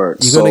 Word.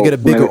 You're going to get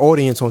a bigger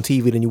audience on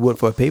TV than you would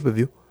for a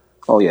pay-per-view.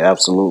 Oh, yeah,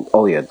 absolutely.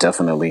 Oh, yeah,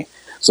 definitely.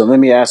 So let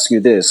me ask you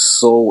this.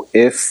 So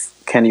if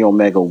Kenny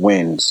Omega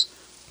wins,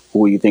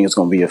 who do you think is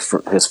going to be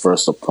his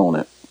first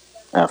opponent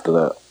after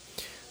that?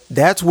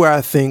 That's where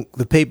I think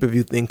the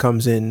pay-per-view thing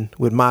comes in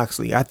with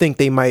Moxley. I think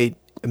they might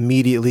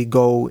immediately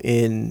go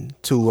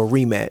into a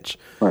rematch.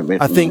 Right,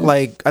 I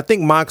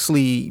think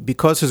Moxley,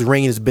 because his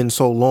reign has been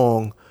so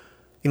long,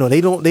 you know,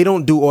 they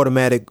don't do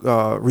automatic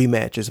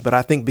rematches, but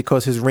I think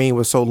because his reign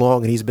was so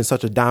long and he's been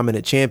such a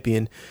dominant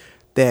champion,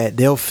 that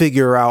they'll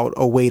figure out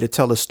a way to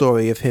tell a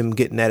story of him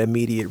getting that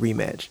immediate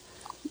rematch.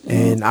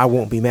 And I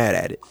won't be mad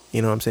at it.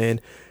 You know what I'm saying?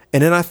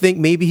 And then I think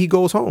maybe he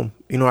goes home.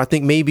 You know, I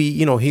think maybe,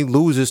 you know, he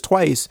loses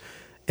twice.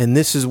 And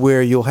this is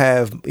where you'll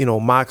have, you know,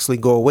 Moxley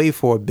go away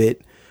for a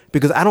bit.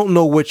 Because I don't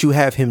know what you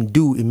have him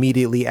do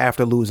immediately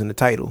after losing the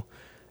title.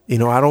 You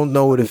know, I don't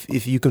know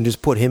if you can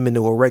just put him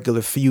into a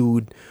regular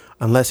feud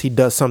unless he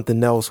does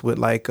something else with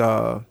like,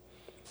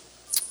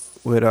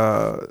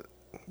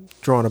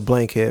 drawing a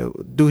blank here.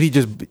 Dude, he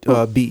just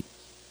beat.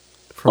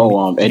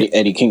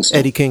 Eddie Kingston.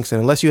 Eddie Kingston.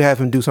 Unless you have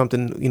him do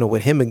something, you know,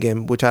 with him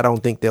again, which I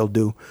don't think they'll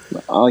do.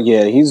 Oh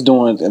yeah, he's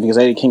doing, because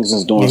Eddie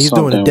Kingston's doing. Yeah, he's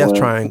something doing a death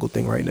triangle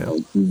thing right now.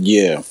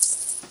 Yeah.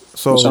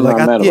 So like,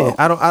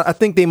 I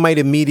think they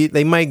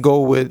might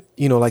go with,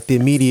 you know, like the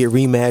immediate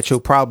rematch. He'll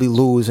probably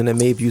lose, and then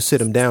maybe you sit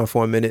him down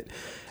for a minute,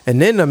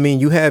 and then I mean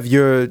you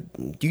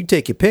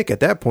take your pick at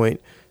that point.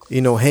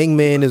 You know,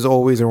 Hangman is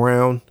always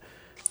around.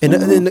 And,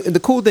 and the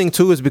cool thing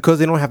too is because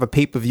they don't have a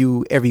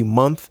pay-per-view every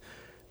month,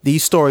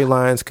 these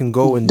storylines can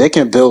go and they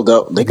can build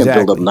up. They can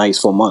build up nice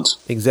for months.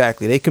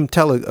 Exactly, they can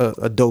tell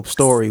a dope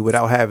story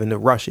without having to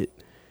rush it.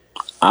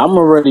 I'm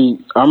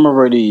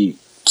already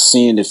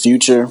seeing the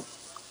future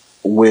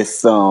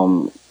with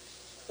an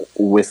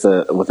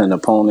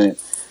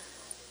opponent.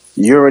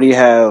 You already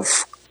have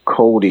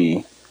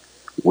Cody,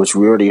 which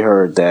we already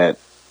heard that.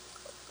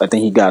 I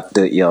think he got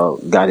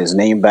his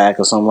name back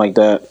or something like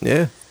that.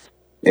 Yeah.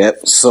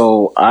 Yep.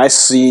 So I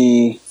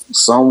see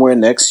somewhere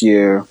next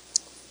year,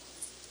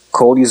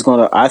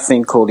 I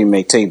think Cody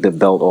may take the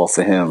belt off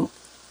of him.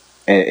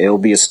 And it'll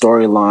be a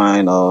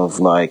storyline of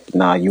like,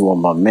 nah, you are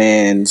my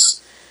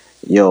mans.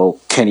 Yo,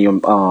 Kenny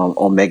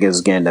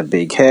Omega's getting a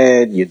big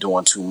head. You're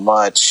doing too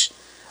much.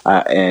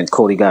 And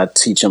Cody got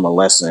to teach him a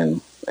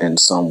lesson in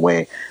some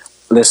way.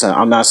 Listen,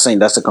 I'm not saying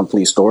that's a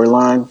complete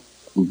storyline,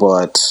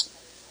 but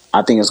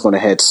I think it's going to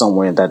head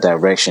somewhere in that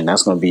direction.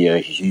 That's going to be a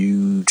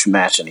huge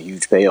match and a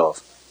huge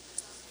payoff,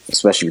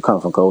 especially if you come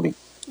from Cody.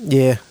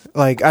 Yeah,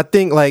 like I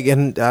think, like,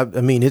 and I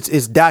mean,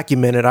 it's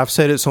documented. I've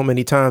said it so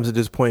many times at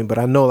this point, but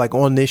I know, like,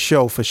 on this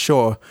show for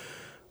sure,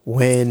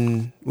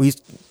 when we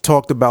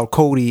talked about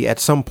Cody at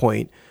some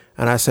point,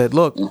 and I said,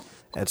 look,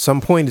 at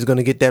some point he's going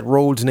to get that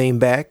Rhodes name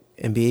back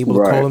and be able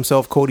to call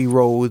himself Cody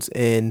Rhodes.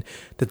 And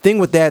the thing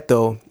with that,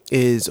 though,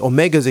 is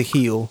Omega's a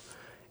heel,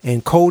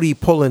 and Cody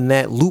pulling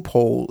that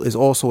loophole is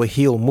also a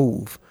heel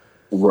move.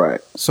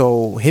 Right.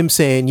 So him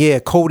saying, yeah,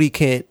 Cody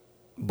can't,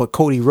 but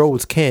Cody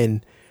Rhodes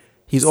can.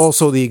 He's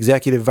also the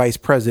executive vice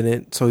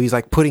president, so he's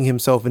like putting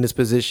himself in this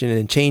position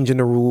and changing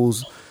the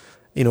rules,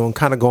 you know, and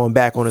kind of going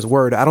back on his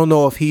word. I don't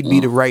know if he'd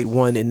be the right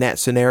one in that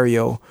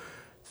scenario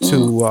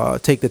to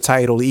take the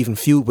title, even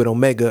feud with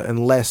Omega,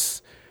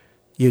 unless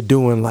you're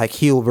doing like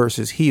heel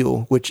versus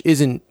heel, which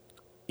isn't,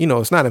 you know,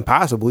 it's not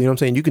impossible. You know what I'm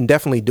saying? You can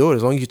definitely do it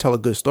as long as you tell a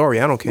good story.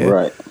 I don't care.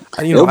 Right.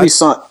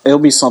 It'll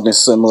be something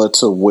similar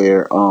to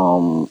where,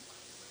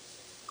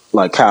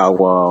 like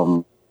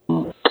how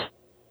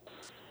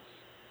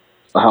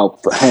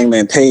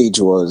Hangman Page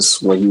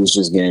was, where he was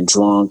just getting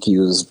drunk, he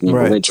was being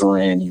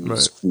belligerent, he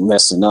was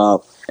messing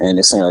up, and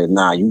they're saying like,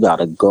 "Nah, you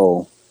gotta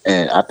go."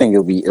 And I think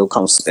it'll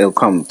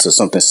come to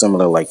something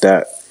similar like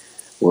that,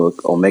 where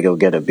Omega will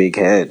get a big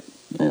head,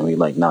 and we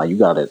like, "Nah, you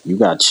gotta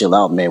chill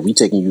out, man. We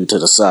taking you to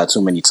the side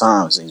too many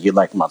times, and you're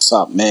like my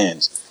top man,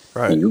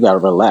 and you gotta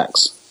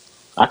relax."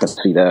 I can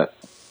see that.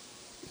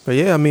 But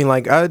yeah, I mean,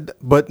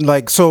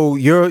 so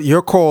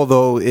your call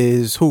though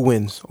is who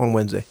wins on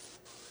Wednesday?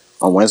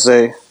 On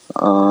Wednesday.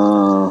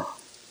 I'll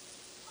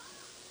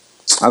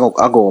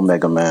go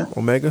Omega, man.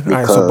 Omega? All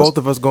right, so both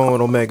of us going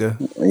with Omega.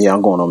 Yeah,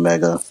 I'm going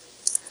Omega.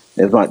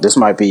 This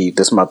might be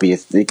because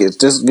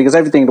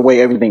everything, the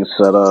way everything's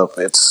set up,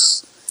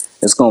 it's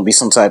going to be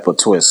some type of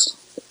twist.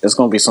 It's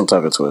going to be some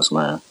type of twist,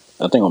 man.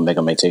 I think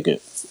Omega may take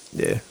it.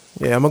 Yeah,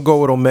 I'm gonna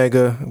go with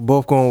Omega.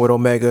 Both going with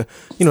Omega.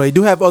 You know, they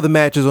do have other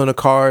matches on the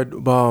card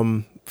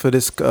for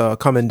this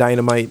coming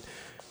Dynamite.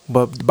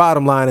 But the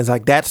bottom line is,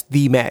 like, that's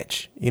the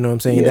match. You know what I'm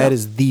saying? Yeah. That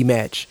is the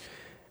match.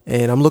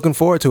 And I'm looking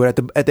forward to it.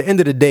 At the end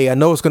of the day, I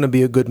know it's going to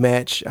be a good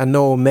match. I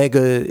know Omega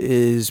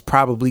is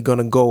probably going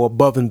to go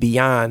above and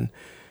beyond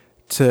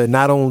to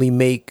not only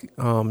make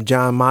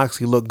Jon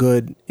Moxley look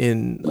good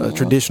in a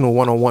traditional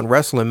one-on-one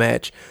wrestling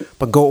match,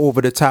 but go over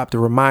the top to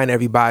remind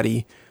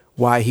everybody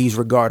why he's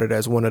regarded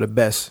as one of the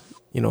best,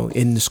 you know,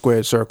 in the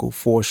squared circle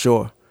for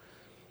sure.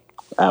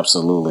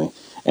 Absolutely.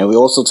 And we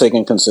also take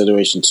in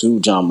consideration too,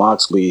 Jon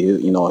Moxley,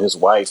 you know, his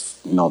wife,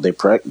 you know, they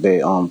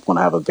want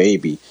to have a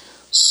baby.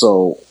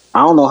 So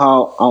I don't know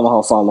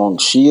how far along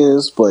she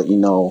is, but you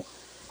know,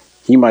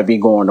 he might be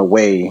going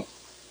away.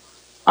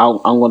 I'm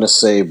going to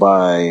say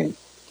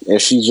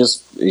if she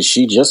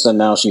just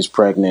announced she's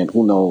pregnant,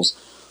 who knows?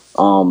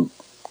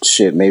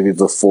 Maybe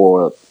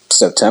before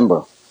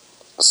September.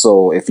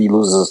 So if he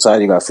loses the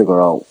title, you got to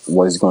figure out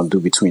what he's going to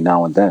do between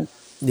now and then.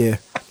 Yeah.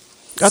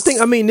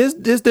 I mean,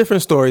 there's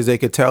different stories they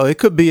could tell. It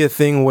could be a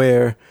thing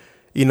where,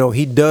 you know,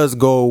 he does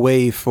go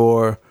away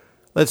for,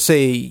 let's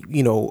say,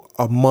 you know,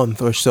 a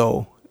month or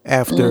so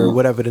after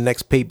whatever the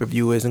next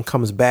pay-per-view is, and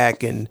comes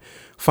back and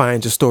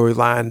finds a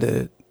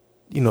storyline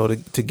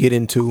to get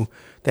into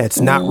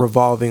that's not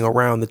revolving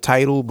around the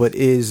title, but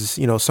is,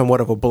 you know, somewhat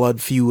of a blood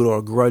feud or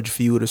a grudge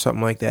feud or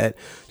something like that,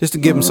 just to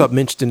give him something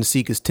interesting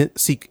to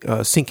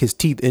sink his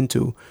teeth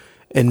into.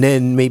 And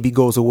then maybe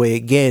goes away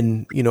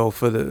again, you know,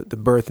 for the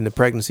birth and the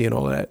pregnancy and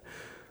all that.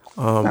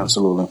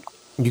 Absolutely.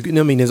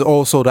 There's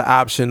also the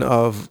option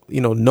of,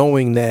 you know,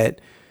 knowing that,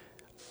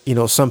 you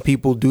know, some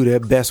people do their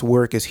best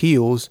work as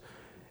heels,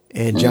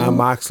 and Jon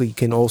Moxley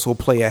can also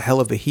play a hell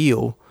of a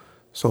heel.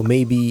 So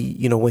maybe,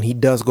 you know, when he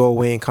does go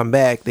away and come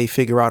back, they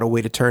figure out a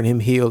way to turn him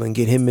heel and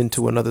get him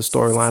into another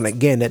storyline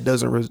again that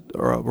doesn't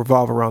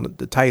revolve around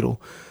the title.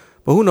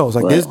 But who knows?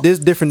 Like, there's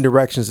different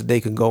directions that they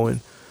can go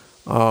in.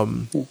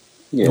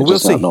 Yeah, we'll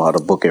just not know how to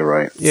book it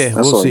right. Yeah,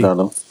 that's we'll see.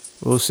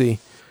 We'll see.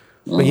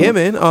 But yeah,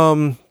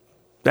 man,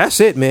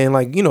 that's it, man.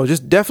 Like, you know,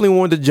 just definitely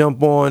wanted to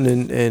jump on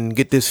and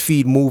get this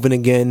feed moving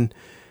again.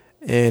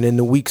 And in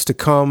the weeks to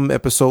come,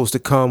 episodes to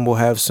come, we'll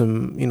have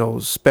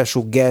some,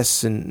 special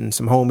guests and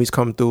some homies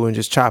come through and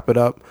just chop it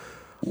up.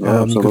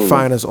 You can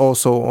find us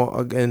also,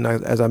 again,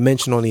 as I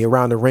mentioned, on the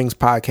Around the Rings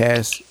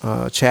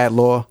podcast, Chad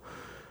Law.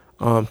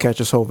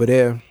 Catch us over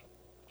there.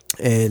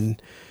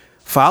 And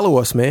follow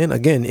us, man.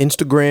 Again,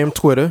 Instagram,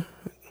 Twitter.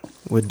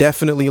 We're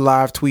definitely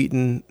live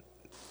tweeting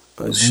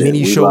as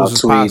many shows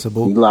as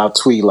possible. We live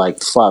tweet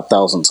like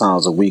 5,000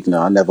 times a week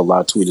now. I never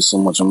live tweeted so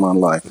much in my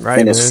life. Right,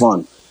 and it's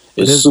fun.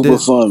 It's super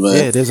fun, man.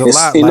 Yeah, there's a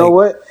lot. You know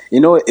what?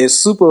 It's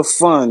super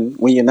fun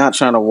when you're not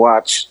trying to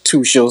watch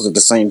two shows at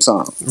the same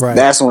time. Right.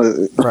 That's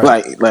when,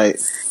 like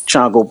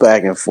trying to go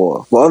back and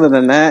forth. But other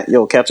than that,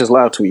 catch us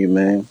live tweet you,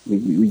 man.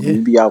 We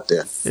be out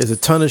there. There's a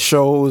ton of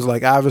shows,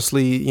 like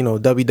obviously,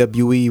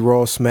 WWE,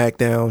 Raw,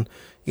 SmackDown.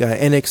 You got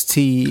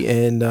NXT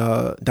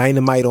and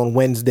Dynamite on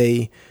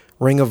Wednesday.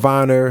 Ring of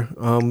Honor.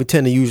 We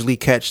tend to usually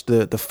catch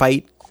the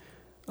fight.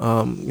 Catch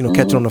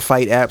it on the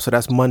Fight app. So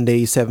that's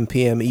Monday, 7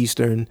 p.m.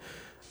 Eastern.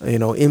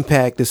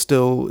 Impact is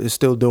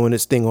still doing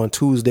its thing on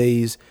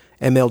Tuesdays.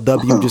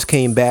 MLW just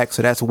came back,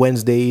 so that's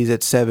Wednesdays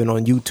at 7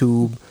 on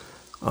YouTube.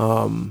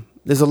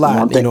 There's a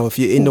lot. If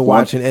you're into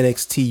watching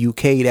NXT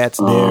UK, that's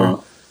there.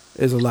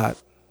 There's a lot.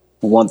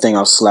 One thing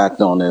I've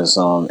slacked on is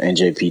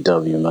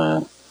NJPW,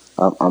 man.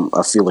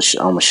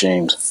 I'm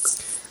ashamed.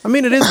 I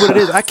mean, it is what it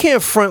is. I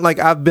can't front like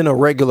I've been a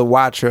regular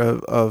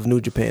watcher of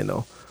New Japan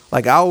though.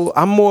 Like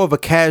I'm more of a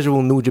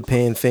casual New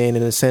Japan fan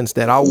in the sense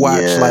that I'll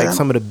watch like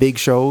some of the big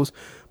shows.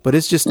 But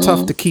it's just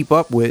tough to keep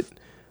up with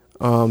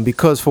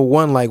because, for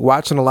one, like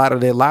watching a lot of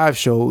their live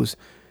shows,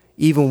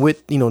 even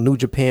with, New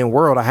Japan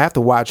World, I have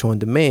to watch on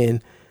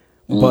demand.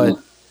 But,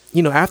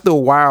 after a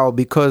while,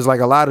 because like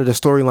a lot of the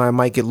storyline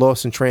might get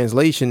lost in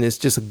translation, it's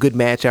just a good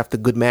match after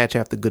good match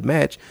after good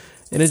match.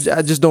 And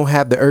I just don't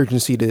have the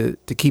urgency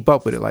to keep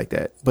up with it like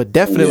that. But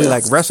definitely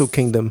like Wrestle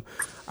Kingdom,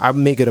 I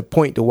make it a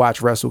point to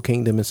watch Wrestle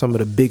Kingdom and some of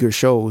the bigger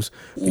shows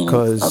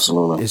because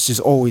it's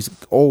just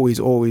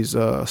always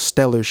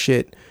stellar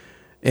shit.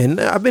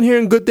 And I've been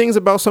hearing good things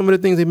about some of the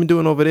things they've been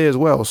doing over there as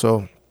well.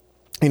 So,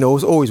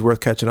 it's always worth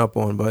catching up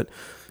on. But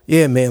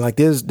yeah, man, like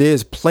there's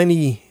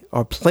plenty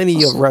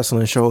of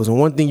wrestling shows. And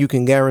one thing you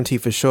can guarantee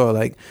for sure,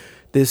 like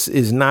this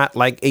is not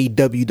like a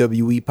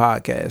WWE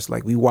podcast.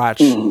 Like we watch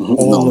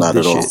all of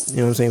this shit. You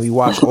know what I'm saying? We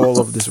watch all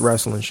of this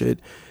wrestling shit.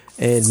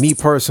 And me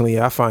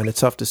personally, I find it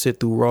tough to sit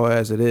through Raw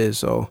as it is.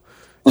 So,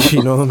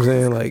 you know what I'm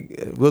saying?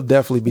 Like we'll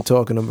definitely be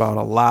talking about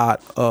a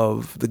lot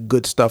of the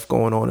good stuff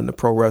going on in the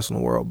pro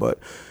wrestling world. But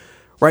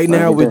right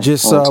now, we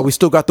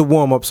still got the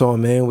warm-ups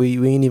on, man. We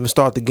ain't even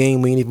start the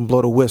game. We ain't even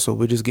blow the whistle.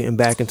 We're just getting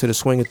back into the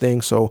swing of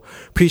things. So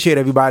appreciate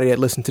everybody that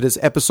listened to this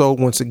episode.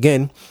 Once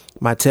again,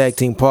 my tag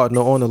team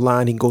partner on the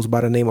line, he goes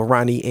by the name of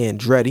Ronny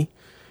Andretti.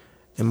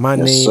 And my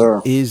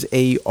name is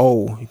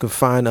AO. You can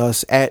find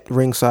us at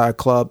Ringside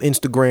Club,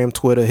 Instagram,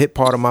 Twitter,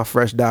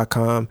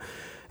 hitpartofmyfresh.com.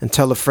 And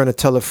tell a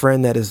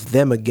friend that is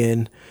them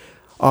again.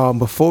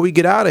 Before we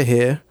get out of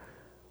here,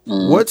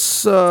 what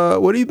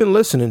have you been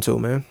listening to,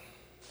 man?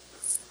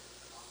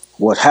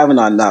 What haven't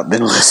I not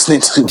been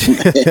listening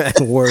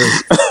to? Word.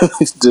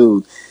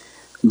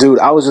 Dude,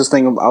 I was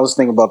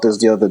thinking about this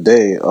the other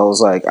day. I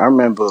was like, I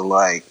remember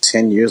like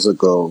 10 years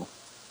ago,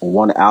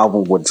 one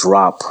album would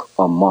drop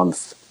a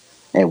month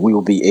and we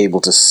would be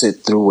able to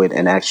sit through it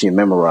and actually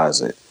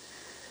memorize it.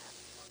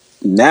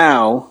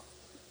 Now,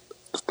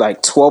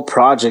 like 12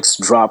 projects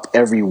drop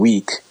every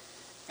week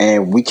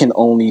and we can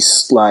only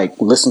like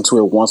listen to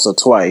it once or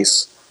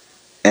twice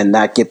and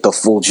not get the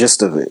full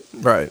gist of it.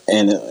 Right.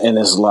 And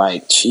it's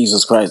like,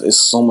 Jesus Christ, it's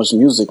so much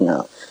music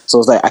now. So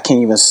it's like, I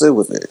can't even sit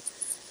with it.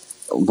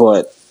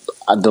 But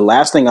the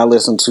last thing I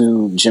listened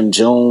to, Jim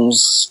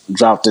Jones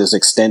dropped his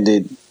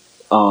extended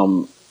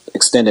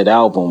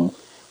album,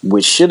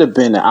 which should have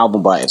been an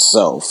album by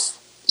itself.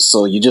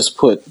 So you just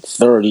put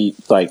 15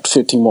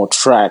 more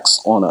tracks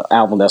on an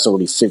album that's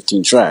already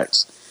 15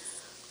 tracks.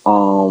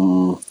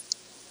 Who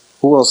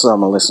else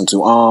am I listening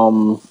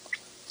to?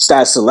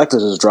 Status Selector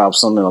just dropped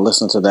something. I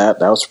listened to that.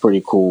 That was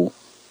pretty cool.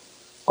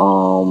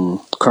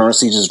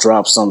 Currency just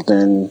dropped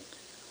something.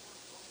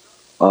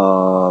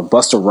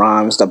 Busta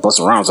Rhymes. That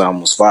Busta Rhymes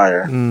album was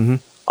fire. Mm-hmm.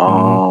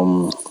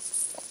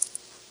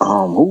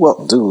 Who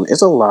else? Dude,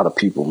 it's a lot of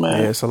people,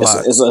 man. Yeah, it's a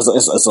lot.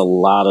 It's a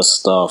lot of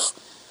stuff.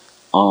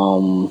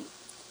 I'm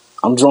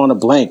drawing a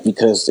blank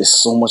because it's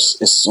so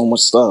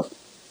much stuff.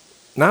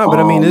 Nah, but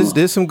I mean,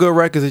 there's some good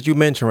records that you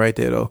mentioned right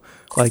there, though.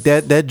 Like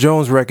that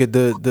Jones record,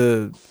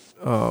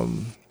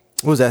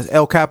 what was that?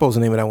 El Capo's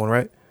the name of that one,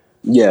 right?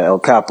 Yeah, El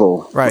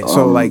Capo. Right.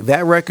 So like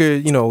that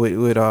record,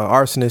 with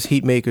Arsonist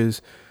Heatmakers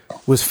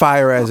was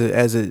fire as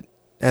it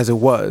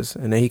was,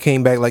 and then he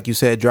came back, like you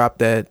said, dropped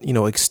that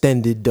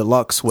extended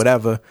deluxe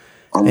whatever.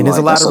 And there's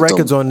a lot of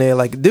records on there.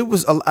 Like there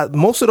was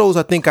most of those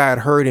I think I had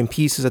heard in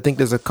pieces. I think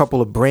there's a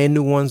couple of brand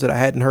new ones that I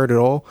hadn't heard at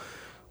all.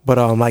 But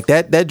like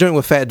that joint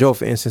with Fat Joe,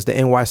 for instance, the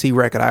NYC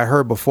record I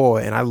heard before,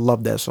 and I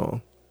love that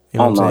song. You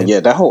know what I'm saying? Yeah,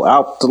 that whole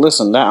album.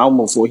 Listen, that album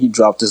before he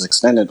dropped this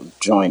extended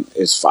joint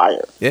is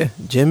fire. Yeah,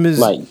 Jim is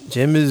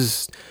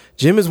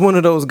one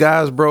of those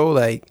guys, bro.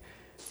 Like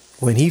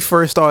when he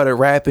first started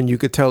rapping, you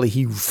could tell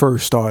he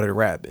first started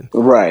rapping.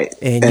 Right.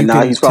 And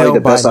now he's probably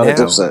the best out of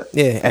Dipset.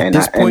 Yeah, at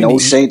this point, no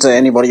shade to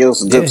anybody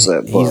else in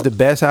Dipset. He's the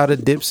best out of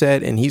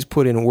Dipset, and he's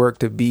put in work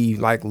to be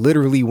like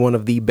literally one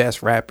of the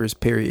best rappers,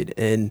 period.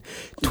 And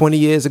 10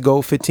 years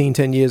ago,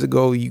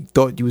 you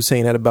thought you were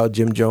saying that about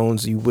Jim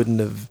Jones. You wouldn't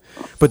have.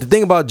 But the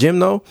thing about Jim,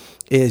 though,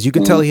 is you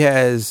can tell he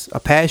has a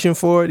passion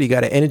for it. He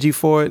got an energy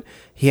for it.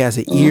 He has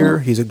an ear.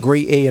 He's a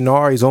great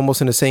A&R. He's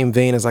almost in the same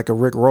vein as like a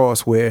Rick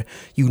Ross, or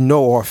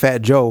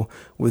Fat Joe,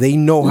 where they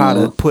know how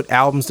to put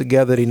albums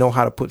together. They know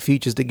how to put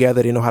features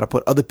together. They know how to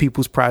put other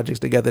people's projects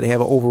together. They have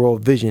an overall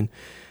vision.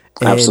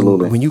 And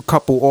absolutely. When you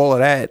couple all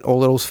of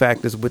those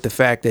factors with the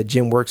fact that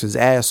Jim works his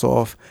ass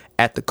off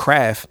at the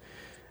craft.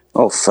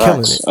 Oh,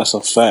 facts. That's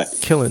a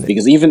fact. Killing it.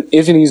 Because even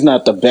if he's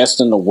not the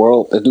best in the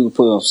world, the dude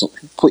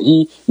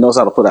he knows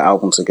how to put an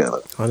album together.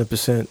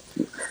 100%.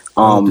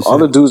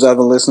 Other dudes I've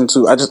been listening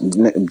to, I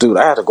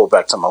had to go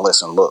back to my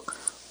list and look.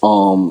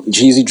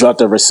 Jeezy dropped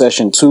the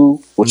Recession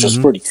 2, which was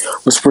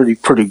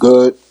pretty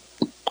good.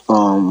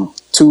 2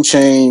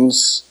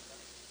 Chainz,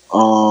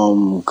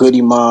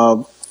 Goody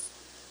Mob,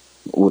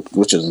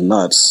 which is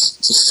nuts.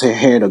 Just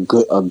hearing a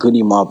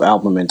Goody Mob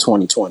album in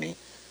 2020.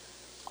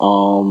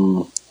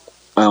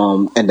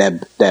 And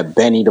that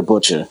Benny the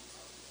Butcher,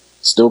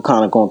 still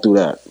kind of going through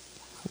that.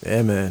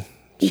 Yeah, man.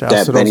 Shout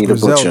out to Benny the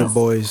Butcher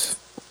boys.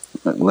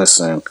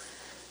 Listen,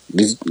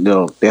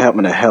 they're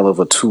having a hell of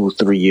a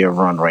 2-3 year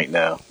run right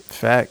now.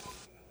 Fact.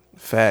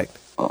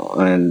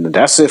 And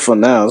that's it for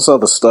now. There's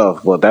other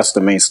stuff, but that's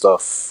the main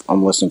stuff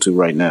I'm listening to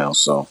right now.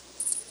 So,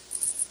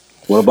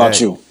 what about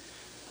you?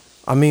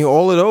 I mean,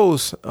 all of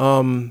those.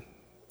 A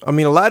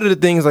lot of the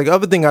things, like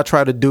other thing I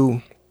try to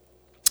do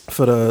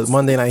for the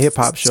Monday Night Hip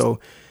Hop show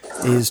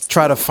is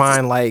try to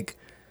find like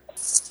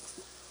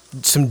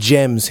some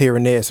gems here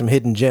and there, some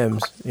hidden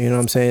gems. You know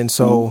what I'm saying?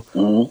 So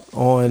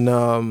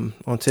on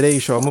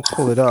today's show, I'm gonna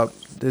pull it up.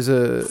 There's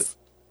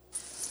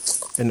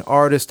an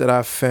artist that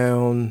I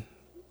found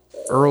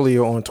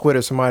earlier on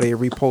Twitter. Somebody had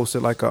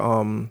reposted like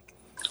a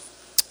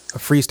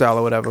freestyle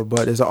or whatever.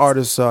 But there's an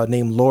artist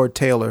named Lord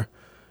Taylor.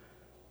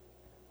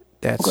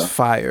 That's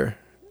fire.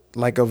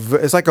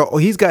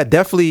 He's got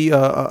definitely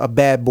a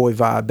bad boy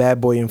vibe,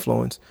 bad boy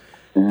influence.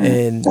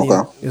 And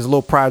there's a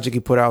little project he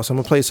put out. So I'm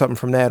gonna play something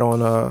from that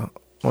on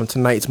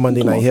tonight's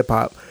Monday Night Hip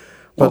Hop.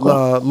 But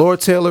Lord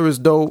Taylor is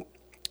dope.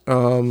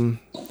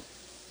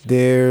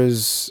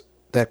 There's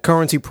that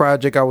Currency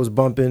project I was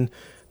bumping.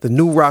 The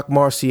new Rock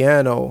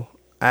Marciano,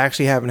 I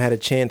actually haven't had a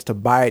chance to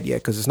buy it yet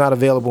because it's not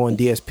available on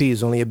DSP.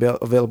 It's only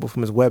available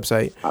from his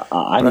website.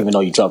 I didn't even know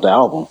you dropped the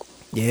album.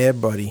 Yeah,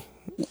 buddy.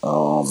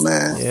 Oh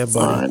man. Yeah,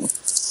 buddy.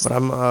 But I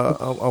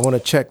want to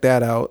check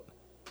that out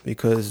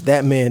because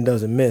that man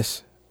doesn't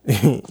miss.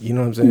 You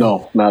know what I'm saying?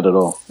 No, not at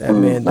all. That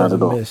man doesn't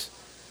miss.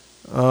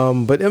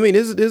 But I mean,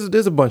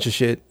 there's a bunch of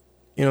shit.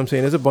 You know what I'm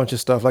saying? There's a bunch of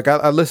stuff. Like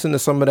I listened to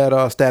some of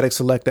that Static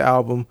Selector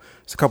album.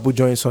 There's a couple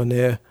joints on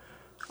there.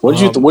 What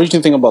did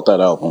you think about that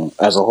album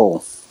as a whole?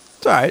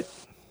 It's all right.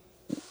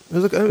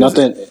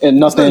 Nothing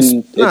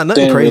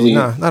crazy. Really,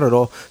 not at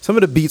all. Some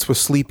of the beats were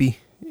sleepy.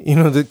 You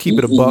know, to keep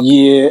it a buck.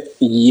 Yeah.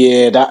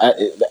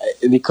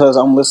 Because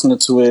I'm listening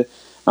to it,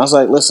 I was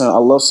like, listen, I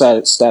love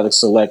Static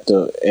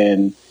Selector,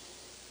 and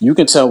you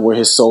can tell where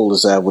his soul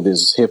is at with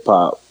his hip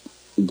hop,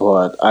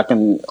 but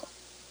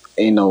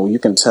you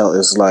can tell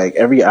it's like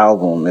every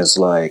album is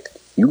like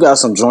you got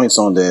some joints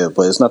on there,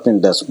 but it's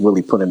nothing that's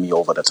really putting me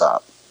over the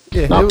top.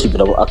 Yeah, I'll keep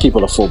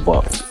it a full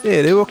buck.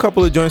 Yeah, there were a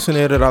couple of joints in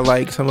there that I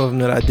like, some of them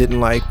that I didn't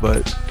like,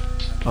 but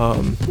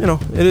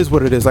it is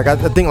what it is. Like I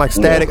think like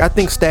Static, I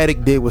think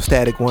Static did what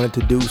Static wanted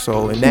to do.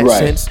 So in that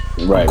sense,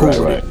 right.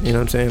 You know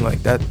what I'm saying?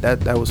 Like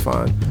that was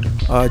fine.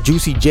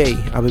 Juicy J,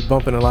 I've been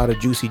bumping a lot of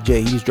Juicy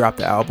J. He's dropped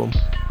the album.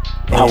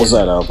 How was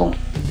that album?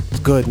 It's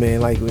good,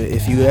 man. Like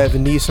if you ever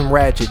need some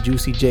ratchet,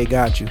 Juicy J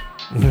got you.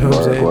 You know what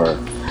I'm saying?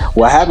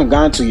 Well, I haven't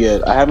gone to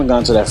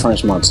that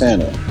French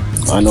Montana.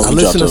 I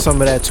listened to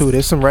some of that too.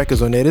 There's some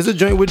records on there. There's a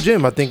joint with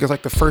Jim. I think it's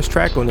like the first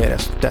track on there.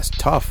 That's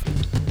tough.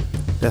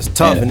 That's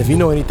tough. And if you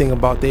know anything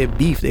about their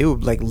beef, they were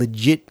like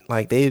legit.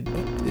 Like it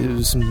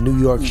was some New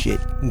York shit.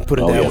 Put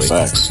it that way.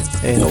 Facts.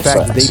 And the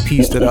fact that they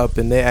pieced it up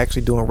and they're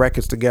actually doing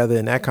records together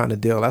and that kind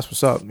of deal. That's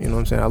what's up. You know what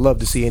I'm saying? I love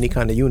to see any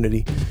kind of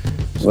unity.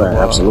 So, right.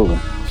 Absolutely.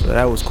 So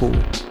that was cool.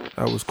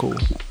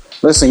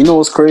 Listen, you know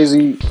what's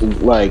crazy?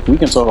 Like we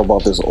can talk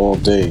about this all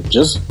day.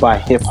 Just by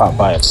hip hop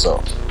by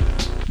itself,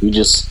 we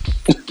just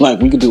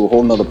we could do a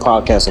whole nother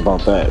podcast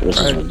about that, which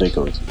is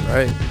ridiculous.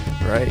 Right.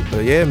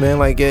 But yeah, man,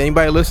 like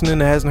anybody listening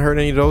that hasn't heard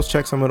any of those,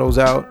 check some of those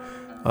out.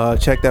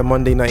 Check that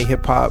Monday Night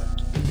Hip Hop.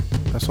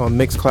 That's on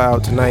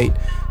Mixcloud tonight.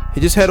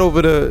 You just head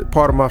over to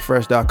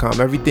partofmyfresh.com.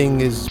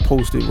 Everything is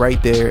posted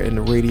right there in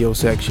the radio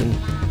section.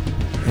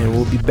 And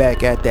we'll be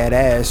back at that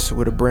ass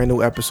with a brand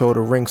new episode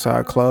of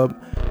Ringside Club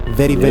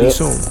very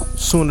soon.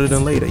 Sooner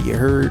than later, you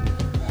heard?